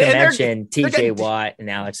 Not to mention TJ Watt and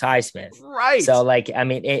Alex Highsmith. Right. So I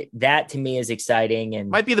mean, that to me is exciting and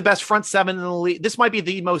might be the best front 7 in the league. This might be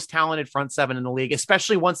the most talented front 7 in the league,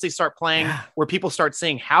 especially once they start playing where people start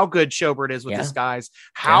seeing how good Schobert is with his guys,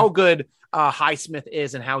 how good Highsmith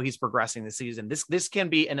is and how he's progressing this season. This can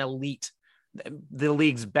be an elite, the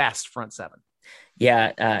league's best front 7.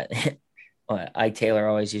 Yeah. Ike Taylor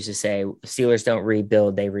always used to say, Steelers don't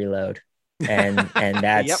rebuild, they reload. And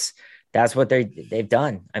that's, that's what they've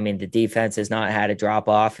done. I mean, the defense has not had a drop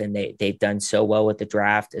off and they've done so well with the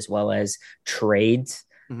draft as well as trades.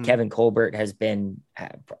 Kevin Colbert has been,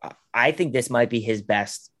 I think this might be his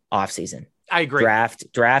best offseason. I agree.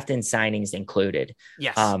 Draft and signings included.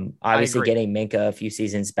 Yes. Obviously getting Minka a few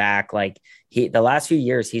seasons back, the last few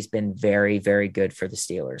years, he's been very, very good for the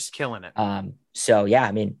Steelers. Killing it. So yeah,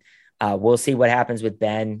 I mean, we'll see what happens with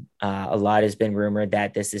Ben. A lot has been rumored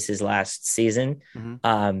that this is his last season.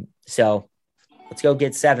 So let's go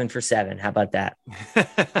get 7 for 7. How about that?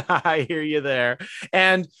 I hear you there.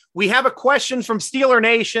 And we have a question from Steeler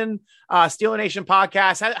Nation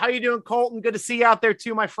podcast. How you doing, Colton? Good to see you out there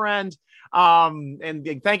too, my friend.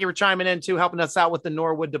 And thank you for chiming in too, helping us out with the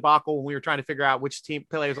Norwood debacle when we were trying to figure out which team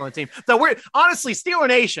players on the team. So we're honestly Steeler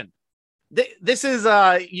Nation. This is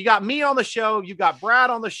you got me on the show, you got Brad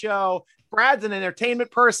on the show. Brad's an entertainment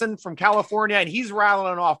person from California, and he's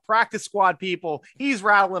rattling off practice squad people. He's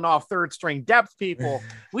rattling off third string depth people.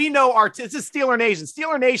 We know this is Steeler Nation.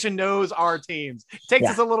 Steeler Nation knows our teams. It takes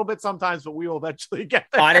us a little bit sometimes, but we will eventually get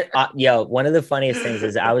there. One of the funniest things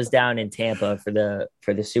is I was down in Tampa for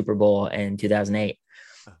the Super Bowl in 2008.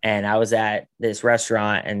 And I was at this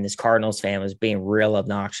restaurant, and this Cardinals fan was being real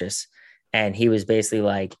obnoxious. And he was basically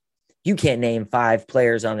like, you can't name 5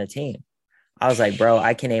 players on the team. I was like, bro,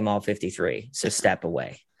 I can name all 53. So step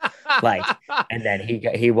away. And then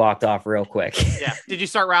he walked off real quick. Yeah. Did you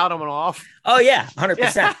start rattling them off? Oh yeah,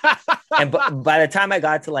 100%. And by the time I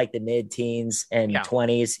got to like the mid-teens and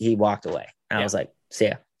 20s, he walked away. And I was like, see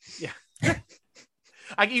ya. Yeah.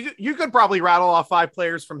 You could probably rattle off 5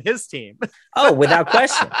 players from his team. Oh, without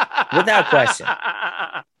question.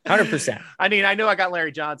 100%. I mean, I know I got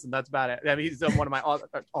Larry Johnson. That's about it. I mean, he's one of my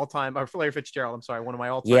all-time, or Larry Fitzgerald. I'm sorry, one of my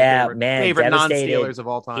all-time favorite non-Steelers of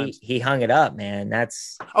all time. He hung it up, man.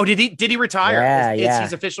 Did he retire? Yeah.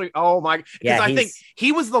 He's officially. Oh my! Because I think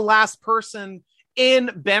he was the last person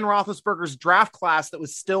in Ben Roethlisberger's draft class that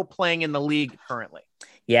was still playing in the league currently.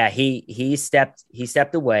 Yeah, he stepped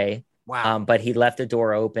away. Wow. But he left the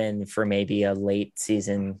door open for maybe a late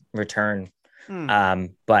season return.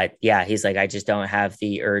 But yeah, he's like, I just don't have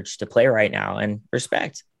the urge to play right now, and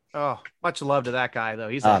respect. Oh, much love to that guy though.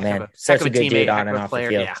 He's such a good dude on and off the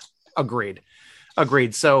field. Yeah,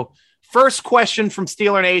 agreed. So first question from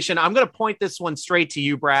Steeler Nation. I'm going to point this one straight to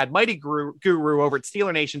you, Brad. Mighty Guru over at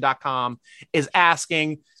SteelerNation.com is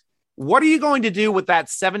asking, what are you going to do with that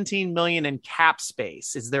 $17 million in cap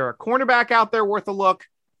space? Is there a cornerback out there worth a look?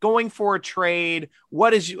 Going for a trade?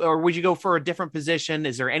 Or would you go for a different position?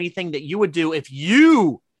 Is there anything that you would do if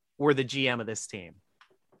you were the GM of this team?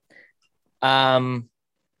 The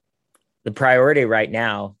priority right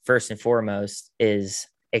now, first and foremost, is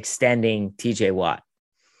extending TJ Watt.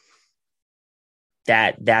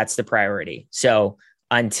 That's the priority. So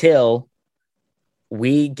until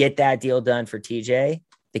we get that deal done for TJ,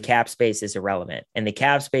 the cap space is irrelevant. And the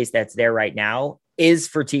cap space that's there right now is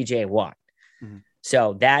for TJ Watt. Mm-hmm.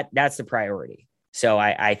 So that's the priority. So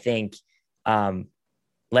I think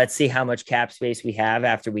let's see how much cap space we have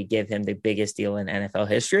after we give him the biggest deal in NFL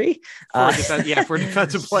history. For a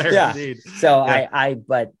defensive player, indeed. So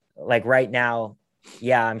but like right now,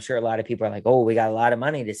 I'm sure a lot of people are like, oh, we got a lot of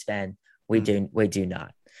money to spend. We do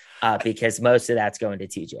not, because most of that's going to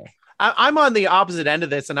TJ. I'm on the opposite end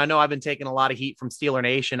of this, and I know I've been taking a lot of heat from Steeler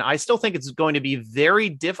Nation. I still think it's going to be very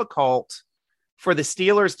difficult for the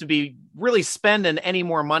Steelers to be really spending any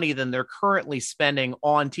more money than they're currently spending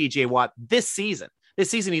on TJ Watt this season. This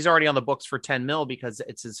season, he's already on the books for $10 million because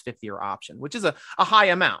it's his 5th-year option, which is a high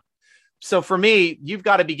amount. So for me, you've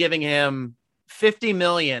got to be giving him $50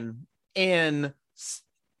 million in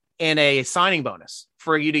a signing bonus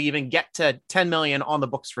for you to even get to $10 million on the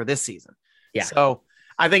books for this season. Yeah. So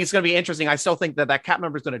I think it's going to be interesting. I still think that cap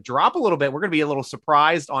number is going to drop a little bit. We're going to be a little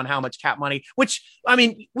surprised on how much cap money, which, I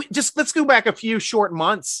mean, let's go back a few short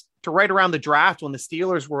months to right around the draft when the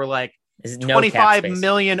Steelers were like $25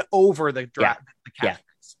 million over the draft, the cap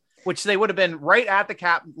space, which they would have been right at the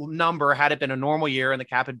cap number had it been a normal year and the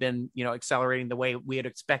cap had been, accelerating the way we had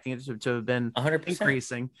expecting it to have been 100%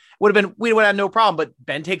 increasing. We would have had no problem, but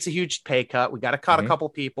Ben takes a huge pay cut. We got to cut a couple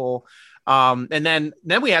people. And then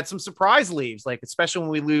we had some surprise leaves, like especially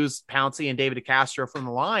when we lose Pouncey and David DeCastro from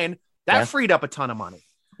the line, that freed up a ton of money.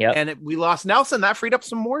 Yeah. And we lost Nelson, that freed up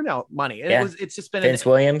some more money. And it's just been Vince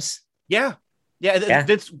Williams. Yeah.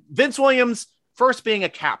 Vince Williams first being a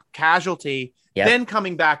cap casualty, then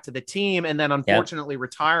coming back to the team, and then unfortunately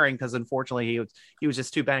retiring because unfortunately he was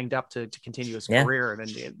just too banged up to continue his career.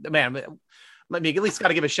 And man, at least got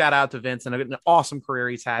to give a shout out to Vince and an awesome career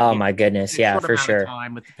he's had. Oh my goodness. Yeah, for sure.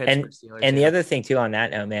 With the Pittsburgh Steelers, and the other thing too, on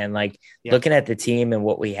that note, man, looking at the team and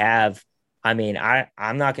what we have, I mean,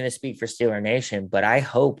 I'm not going to speak for Steeler Nation, but I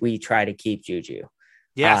hope we try to keep Juju.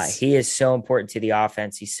 Yes. He is so important to the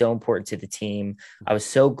offense. He's so important to the team. I was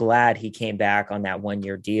so glad he came back on that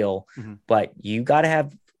 1-year deal, but you got to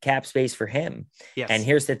have cap space for him. Yes. And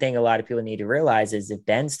here's the thing a lot of people need to realize is if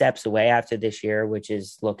Ben steps away after this year, which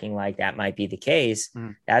is looking like that might be the case,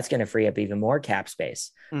 that's going to free up even more cap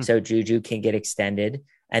space. So Juju can get extended,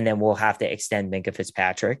 and then we'll have to extend Minkah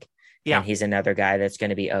Fitzpatrick. Yeah. And he's another guy that's going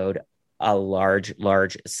to be owed a large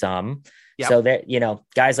sum. Yep. So that,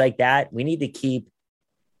 guys like that, we need to keep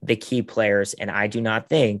the key players. And I do not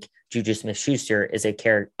think Juju Smith-Schuster is a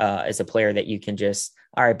player that you can just,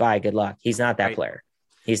 all right, bye, good luck. He's not that player.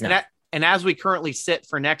 He's not. And as we currently sit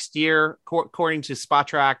for next year, according to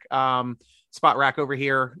Spotrac over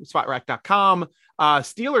here, spotrac.com,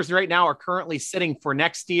 Steelers right now are currently sitting for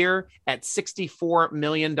next year at $64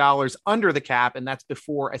 million under the cap, and that's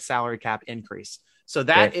before a salary cap increase. So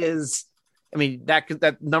that is, I mean,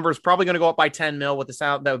 that number is probably going to go up by 10 mil with this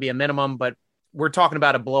out. That would be a minimum, but we're talking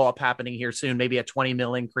about a blow up happening here soon, maybe a 20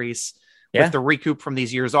 mil increase with the recoup from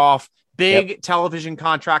these years off. Big television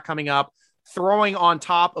contract coming up, throwing on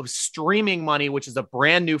top of streaming money, which is a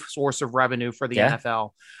brand new source of revenue for the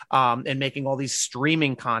NFL, and making all these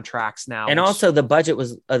streaming contracts now. And also the budget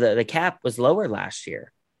was, the cap was lower last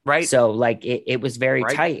year. Right. So like it was very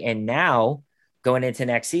tight. And now going into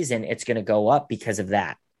next season, it's going to go up because of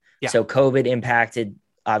that. Yeah. So COVID impacted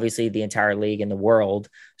obviously the entire league and the world.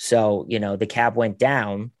 So, the cap went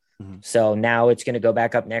down. Mm-hmm. So now it's going to go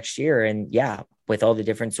back up next year. And with all the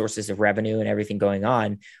different sources of revenue and everything going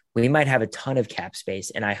on, we might have a ton of cap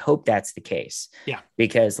space. And I hope that's the case. Yeah.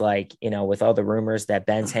 Because with all the rumors that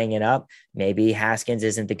Ben's hanging up, maybe Haskins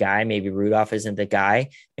isn't the guy. Maybe Rudolph isn't the guy.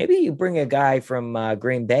 Maybe you bring a guy from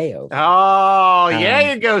Green Bay over. Oh,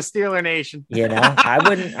 you go Steeler Nation.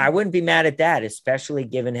 I wouldn't be mad at that, especially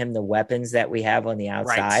given him the weapons that we have on the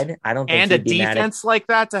outside. Right. I don't think and a defense like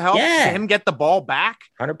that to help him get the ball back.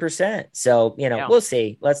 100%. So, we'll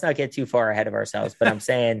see. Let's not get too far ahead of ourselves, but I'm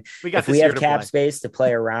saying if we have cap space to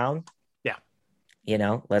play around,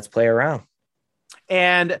 let's play around.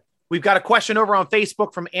 And we've got a question over on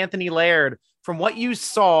Facebook from Anthony Laird. From what you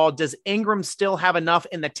saw, does Ingram still have enough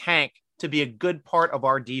in the tank to be a good part of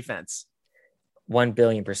our defense?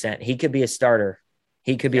 1,000,000,000%. He could be a starter.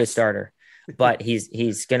 But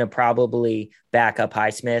he's going to probably back up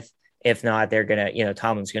Highsmith. If not, they're going to,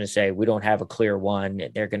 Tomlin's going to say, we don't have a clear one.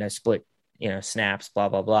 They're going to split, snaps, blah,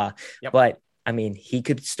 blah, blah. Yep. But I mean, he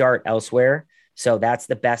could start elsewhere. So that's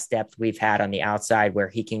the best depth we've had on the outside, where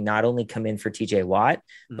he can not only come in for TJ Watt,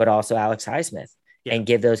 but also Alex Highsmith and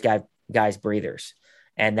give those guys breathers.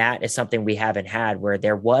 And that is something we haven't had, where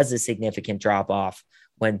there was a significant drop off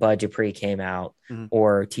when Bud Dupree came out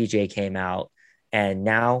or TJ came out. And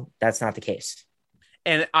now that's not the case.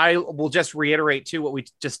 And I will just reiterate too, what we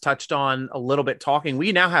just touched on a little bit talking.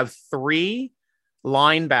 We now have 3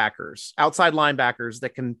 linebackers, outside linebackers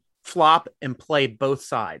that can flop and play both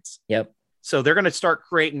sides. Yep. So they're going to start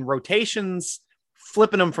creating rotations,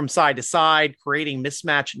 flipping them from side to side, creating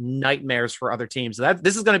mismatch nightmares for other teams. So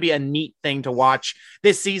this is going to be a neat thing to watch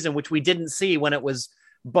this season, which we didn't see when it was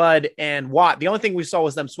Bud and Watt. The only thing we saw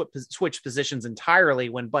was them switch positions entirely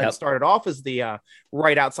when Bud started off as the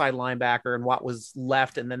right outside linebacker and Watt was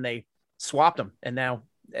left, and then they swapped them. And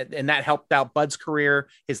that helped out Bud's career.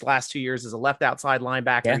 His last 2 years as a left outside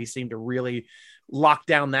linebacker, he seemed to really lock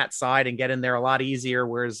down that side and get in there a lot easier,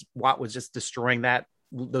 whereas Watt was just destroying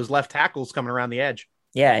those left tackles coming around the edge.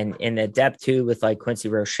 Yeah, and the depth too with like Quincy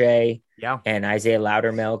Roche and Isaiah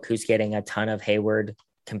Loudermilk, who's getting a ton of Hayward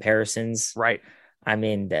comparisons. Right. I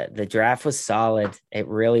mean, the draft was solid. It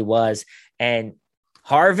really was. And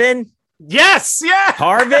Harvin. Yes. Yeah.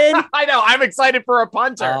 Harvin. I know. I'm excited for a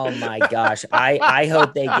punter. Oh my gosh. I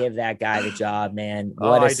hope they give that guy the job, man.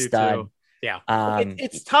 What a stud. Too. Yeah.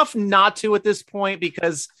 It's tough not to at this point,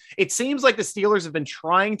 because it seems like the Steelers have been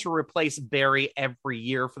trying to replace Barry every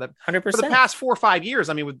year for the 100%. For the past 4 or 5 years.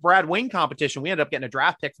 I mean, with Brad Wayne competition, we ended up getting a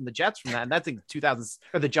draft pick from the Jets from that. And that's in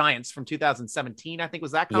the Giants from 2017, I think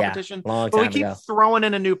was that competition. Long time but we keep ago. throwing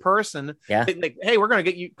in a new person. Yeah. Like, hey, we're going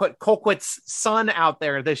to put Colquitt's son out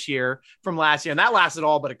there this year from last year. And that lasted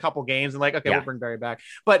all but a couple games. And like, okay, we'll bring Barry back.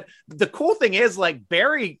 But the cool thing is, like,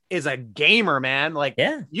 Barry is a gamer, man. Like,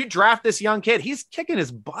 you draft this young kid, he's kicking his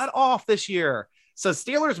butt off this year. So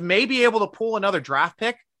Steelers may be able to pull another draft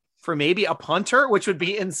pick for maybe a punter, which would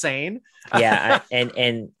be insane. Yeah.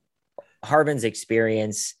 and Harvin's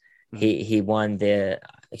experience, he won the,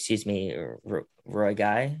 Roy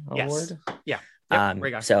Guy award. Yeah.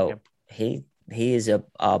 Roy Guy. So he is a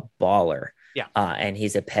baller. Yeah. And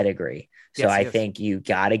he's a pedigree. So I think you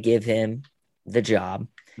got to give him the job.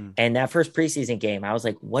 And that first preseason game, I was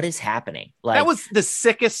like, what is happening? Like, that was the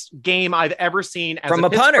sickest game I've ever seen as from a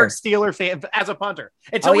punter, Steeler fan, as a punter,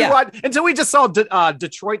 until we just saw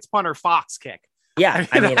Detroit's punter Fox kick. Yeah.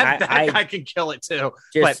 I mean, that guy can kill it too.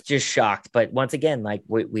 Just shocked. But once again, like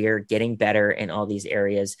we are getting better in all these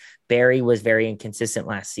areas. Barry was very inconsistent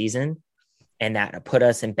last season, and that put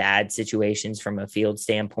us in bad situations from a field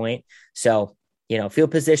standpoint. So,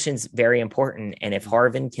 field position's very important. And if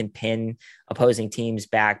Harvin can pin opposing teams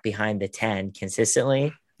back behind the 10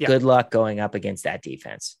 consistently, good luck going up against that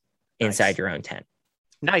defense inside your own 10.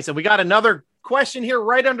 Nice. And we got another question here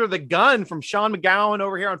right under the gun from Sean McGowan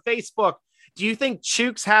over here on Facebook. Do you think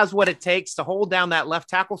Chooks has what it takes to hold down that left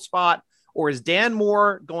tackle spot, or is Dan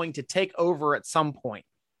Moore going to take over at some point?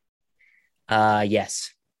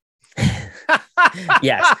 Yes.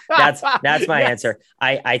 Yes, that's my answer.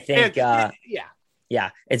 I think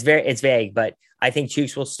it's vague, but I think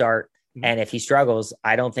Chooks will start. Mm-hmm. And if he struggles,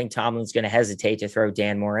 I don't think Tomlin's going to hesitate to throw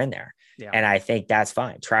Dan Moore in there. Yeah. And I think that's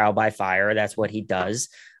fine. Trial by fire. That's what he does.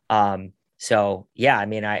 So yeah, I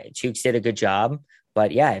mean, Chooks did a good job,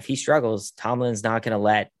 but yeah, if he struggles, Tomlin's not going to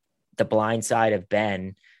let the blind side of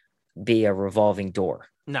Ben be a revolving door.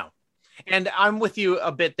 No. And I'm with you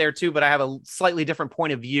a bit there too, but I have a slightly different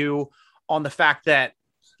point of view on the fact that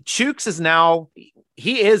Chooks is now,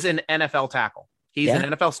 he is an NFL tackle. He's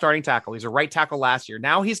an NFL starting tackle. He's a right tackle last year.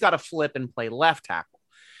 Now he's got to flip and play left tackle.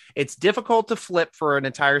 It's difficult to flip for an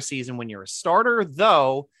entire season when you're a starter,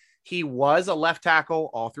 though he was a left tackle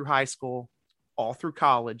all through high school, all through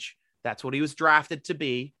college. That's what he was drafted to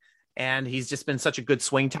be. And he's just been such a good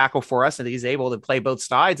swing tackle for us. And he's able to play both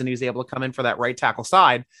sides, and he's able to come in for that right tackle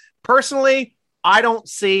side. Personally, I don't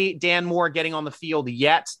see Dan Moore getting on the field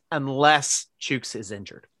yet unless Chooks is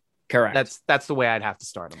injured. Correct. That's the way I'd have to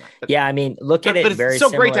start on that. But, yeah, I mean, look at it. But it's so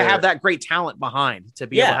great to have that great talent behind to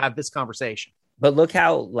be able to have this conversation. But look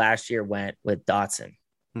how last year went with Dotson.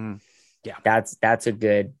 Yeah, that's a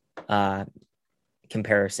good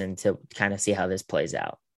comparison to kind of see how this plays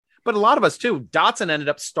out. But a lot of us too. Dotson ended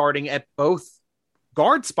up starting at both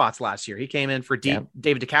guard spots last year. He came in for David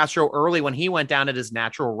DeCastro early when he went down at his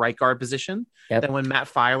natural right guard position. Yep. Then when Matt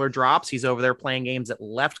Filer drops, he's over there playing games at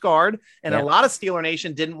left guard. And a lot of Steeler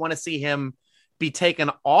Nation didn't want to see him be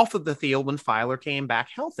taken off of the field when Filer came back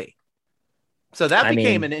healthy. So that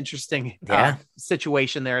became an interesting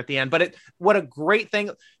situation there at the end. But what a great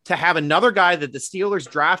thing to have another guy that the Steelers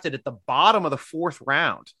drafted at the bottom of the 4th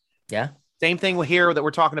round. Yeah. Same thing here that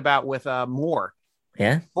we're talking about with Moore.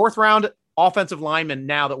 Yeah. 4th round offensive linemen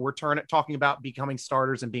now that we're talking about becoming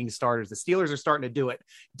starters and being starters. The Steelers are starting to do it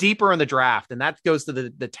deeper in the draft. And that goes to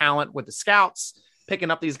the talent with the scouts, picking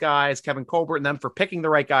up these guys, Kevin Colbert, and them for picking the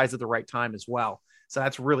right guys at the right time as well. So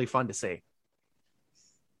that's really fun to see.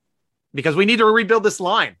 Because we need to rebuild this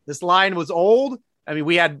line. This line was old. I mean,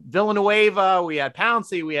 we had Villanueva, we had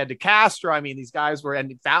Pouncey, we had DeCastro. I mean, these guys were,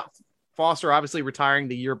 and Foster obviously retiring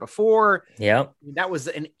the year before. Yeah. That was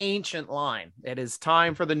an ancient line. It is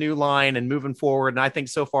time for the new line and moving forward. And I think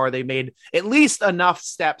so far they made at least enough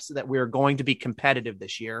steps that we're going to be competitive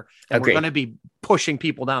this year. And we're going to be pushing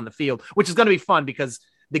people down the field, which is going to be fun because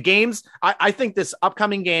the games, I think this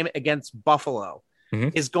upcoming game against Buffalo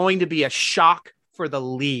is going to be a shock for the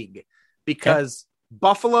league because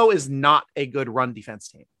Buffalo is not a good run defense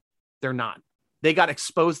team. They're not. They got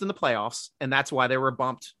exposed in the playoffs, and that's why they were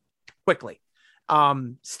bumped quickly.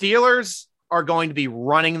 Steelers are going to be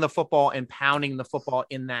running the football and pounding the football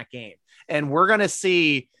in that game. And we're going to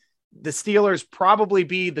see the Steelers probably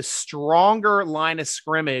be the stronger line of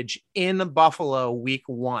scrimmage in Buffalo week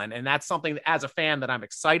 1. And that's something as a fan that I'm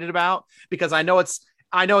excited about because I know it's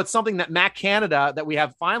something that Matt Canada, that we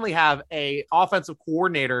finally have a offensive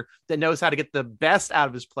coordinator that knows how to get the best out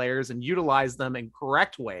of his players and utilize them in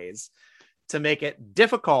correct ways to make it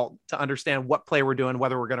difficult to understand what play we're doing,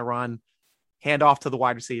 whether we're going to run, hand off to the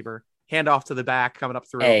wide receiver, hand off to the back coming up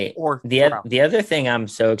through. Or the other thing I'm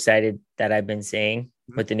so excited that I've been seeing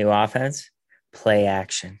with the new offense, play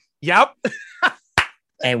action. Yep.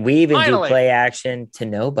 And we even do play action to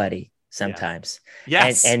nobody sometimes.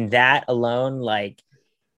 Yes. And that alone, like,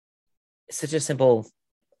 such a simple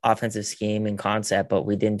offensive scheme and concept, but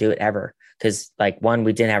we didn't do it ever because, like, one,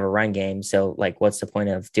 we didn't have a run game, so like what's the point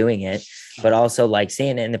of doing it? But also, like,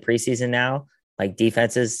 seeing it in the preseason now, like,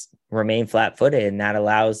 defenses remain flat-footed, and that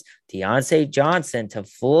allows Deontay Johnson to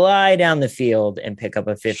fly down the field and pick up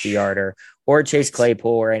a 50-yarder or Chase Claypool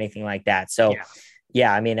or anything like that. So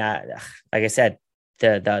I mean, like I said,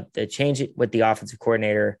 the change with the offensive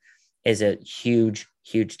coordinator is a huge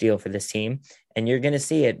deal for this team, and you're going to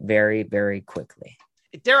see it very, very quickly.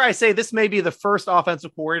 Dare I say, this may be the first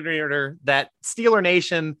offensive coordinator that Steeler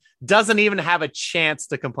Nation doesn't even have a chance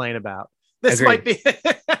to complain about. This might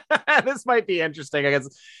be interesting. I guess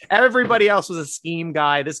everybody else was a scheme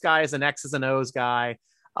guy. This guy is an X's and O's guy.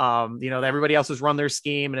 Everybody else has run their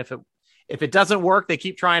scheme, and if it doesn't work, they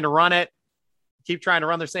keep trying to run it, keep trying to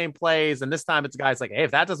run their same plays. And this time it's guys like, hey,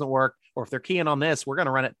 if that doesn't work, or if they're keying on this, we're going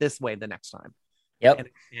to run it this way the next time. Yep.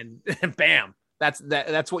 And bam.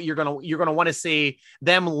 That's what you're gonna want to see,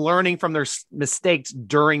 them learning from their mistakes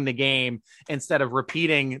during the game instead of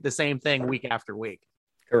repeating the same thing week after week.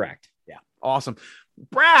 Correct. Yeah, awesome,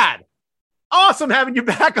 Brad. Awesome having you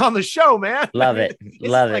back on the show, man. Love it.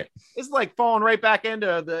 Love it. It's like falling right back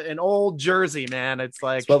into an old Jersey, man. It's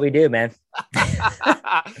like it's what we do, man.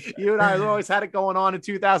 You and I always had it going on in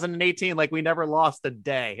 2018, like we never lost a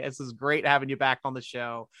day. This is great having you back on the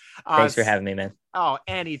show. Thanks for having me, man. Oh,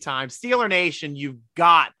 anytime. Steeler Nation, you've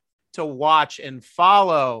got to watch and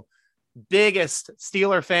follow biggest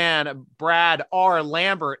Steeler fan, Brad R.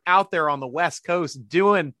 Lambert, out there on the West Coast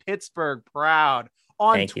doing Pittsburgh proud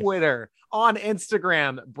on Thank Twitter. You. On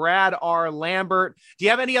Instagram, Brad R. Lambert. Do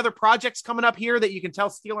you have any other projects coming up here that you can tell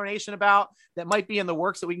Steeler Nation about that might be in the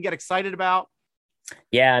works that we can get excited about?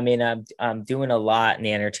 Yeah, I mean, I'm doing a lot in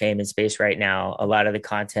the entertainment space right now. A lot of the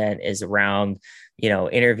content is around,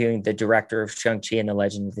 interviewing the director of Shang-Chi and the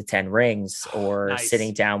Legend of the Ten Rings, or Nice.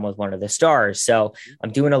 Sitting down with one of the stars. So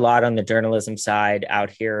I'm doing a lot on the journalism side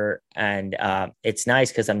out here, and it's nice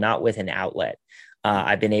because I'm not with an outlet.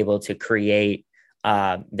 I've been able to create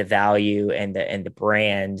the value and the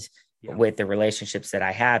brand with the relationships that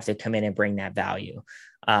I have to come in and bring that value.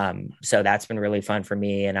 So that's been really fun for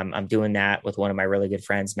me. And I'm doing that with one of my really good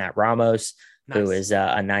friends, Matt Ramos, who is a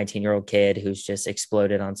 19-year-old kid who's just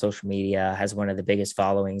exploded on social media, has one of the biggest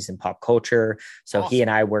followings in pop culture. So awesome. He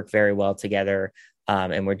and I work very well together.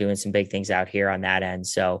 And we're doing some big things out here on that end.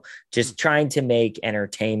 So just trying to make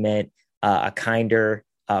entertainment a kinder,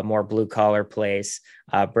 more blue collar place,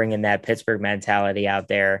 bringing that Pittsburgh mentality out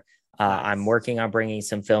there. I'm working on bringing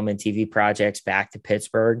some film and TV projects back to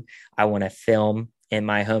Pittsburgh. I want to film in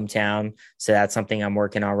my hometown. So that's something I'm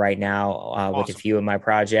working on right now awesome. With a few of my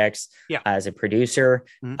projects as a producer.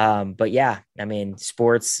 But yeah, I mean,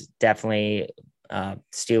 sports, definitely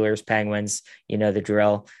Steelers, Penguins, the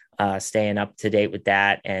drill, staying up to date with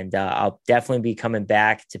that. And I'll definitely be coming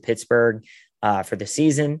back to Pittsburgh for the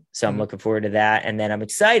season. So I'm looking forward to that. And then I'm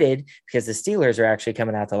excited because the Steelers are actually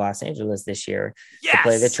coming out to Los Angeles this year to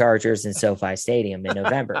play the Chargers in SoFi Stadium in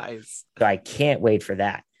November. Nice. So I can't wait for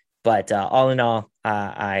that. But all in all,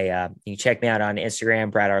 you check me out on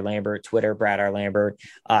Instagram, Brad R. Lambert, Twitter, Brad R. Lambert,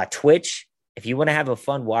 Twitch. If you want to have a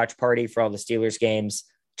fun watch party for all the Steelers games,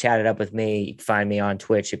 chat it up with me. You can find me on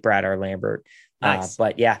Twitch at Brad R. Lambert. Nice.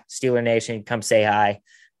 But yeah, Steeler Nation, come say hi.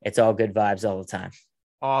 It's all good vibes all the time.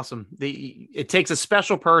 Awesome. It takes a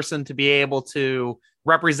special person to be able to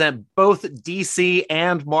represent both DC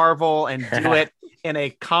and Marvel and do it in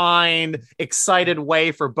a kind, excited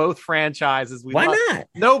way for both franchises. Why not?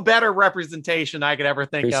 No better representation I could ever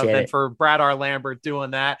think of than for Brad R. Lambert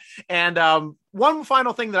doing that. And one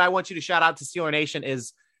final thing that I want you to shout out to Steeler Nation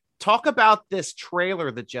is talk about this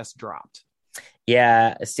trailer that just dropped.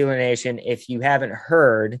 Yeah, Steeler Nation, if you haven't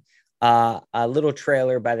heard, a little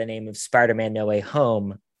trailer by the name of Spider-Man No Way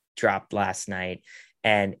Home dropped last night,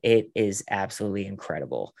 and it is absolutely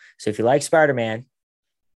incredible. So if you like Spider-Man,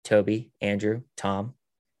 Toby, Andrew, Tom,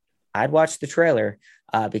 I'd watch the trailer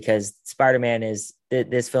because Spider-Man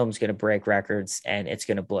this film's going to break records and it's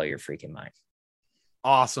going to blow your freaking mind.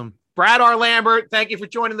 Awesome. Brad R. Lambert, thank you for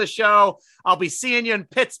joining the show. I'll be seeing you in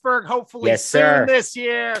Pittsburgh, hopefully soon this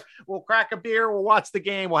year. We'll crack a beer. We'll watch the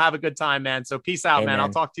game. We'll have a good time, man. So peace out, man. I'll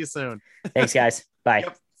talk to you soon. Thanks, guys. Bye.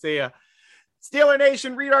 Yep. See ya. Steeler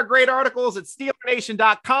Nation, read our great articles at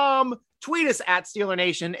SteelerNation.com. Tweet us at Steeler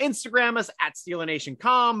Nation. Instagram us at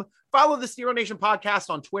SteelerNation.com. Follow the Steeler Nation podcast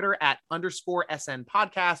on Twitter at _SN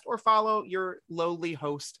podcast, or follow your lowly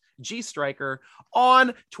host, G Striker,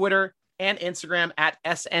 on Twitter and Instagram at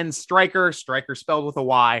SN Striker, Striker spelled with a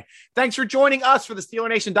Y. Thanks for joining us for the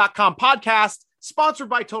SteelerNation.com podcast, sponsored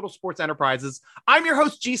by Total Sports Enterprises. I'm your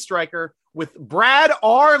host, G Striker, with Brad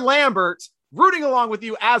R. Lambert, rooting along with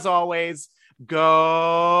you as always.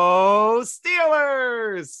 Go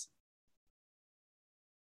Steelers!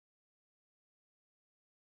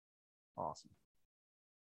 Awesome.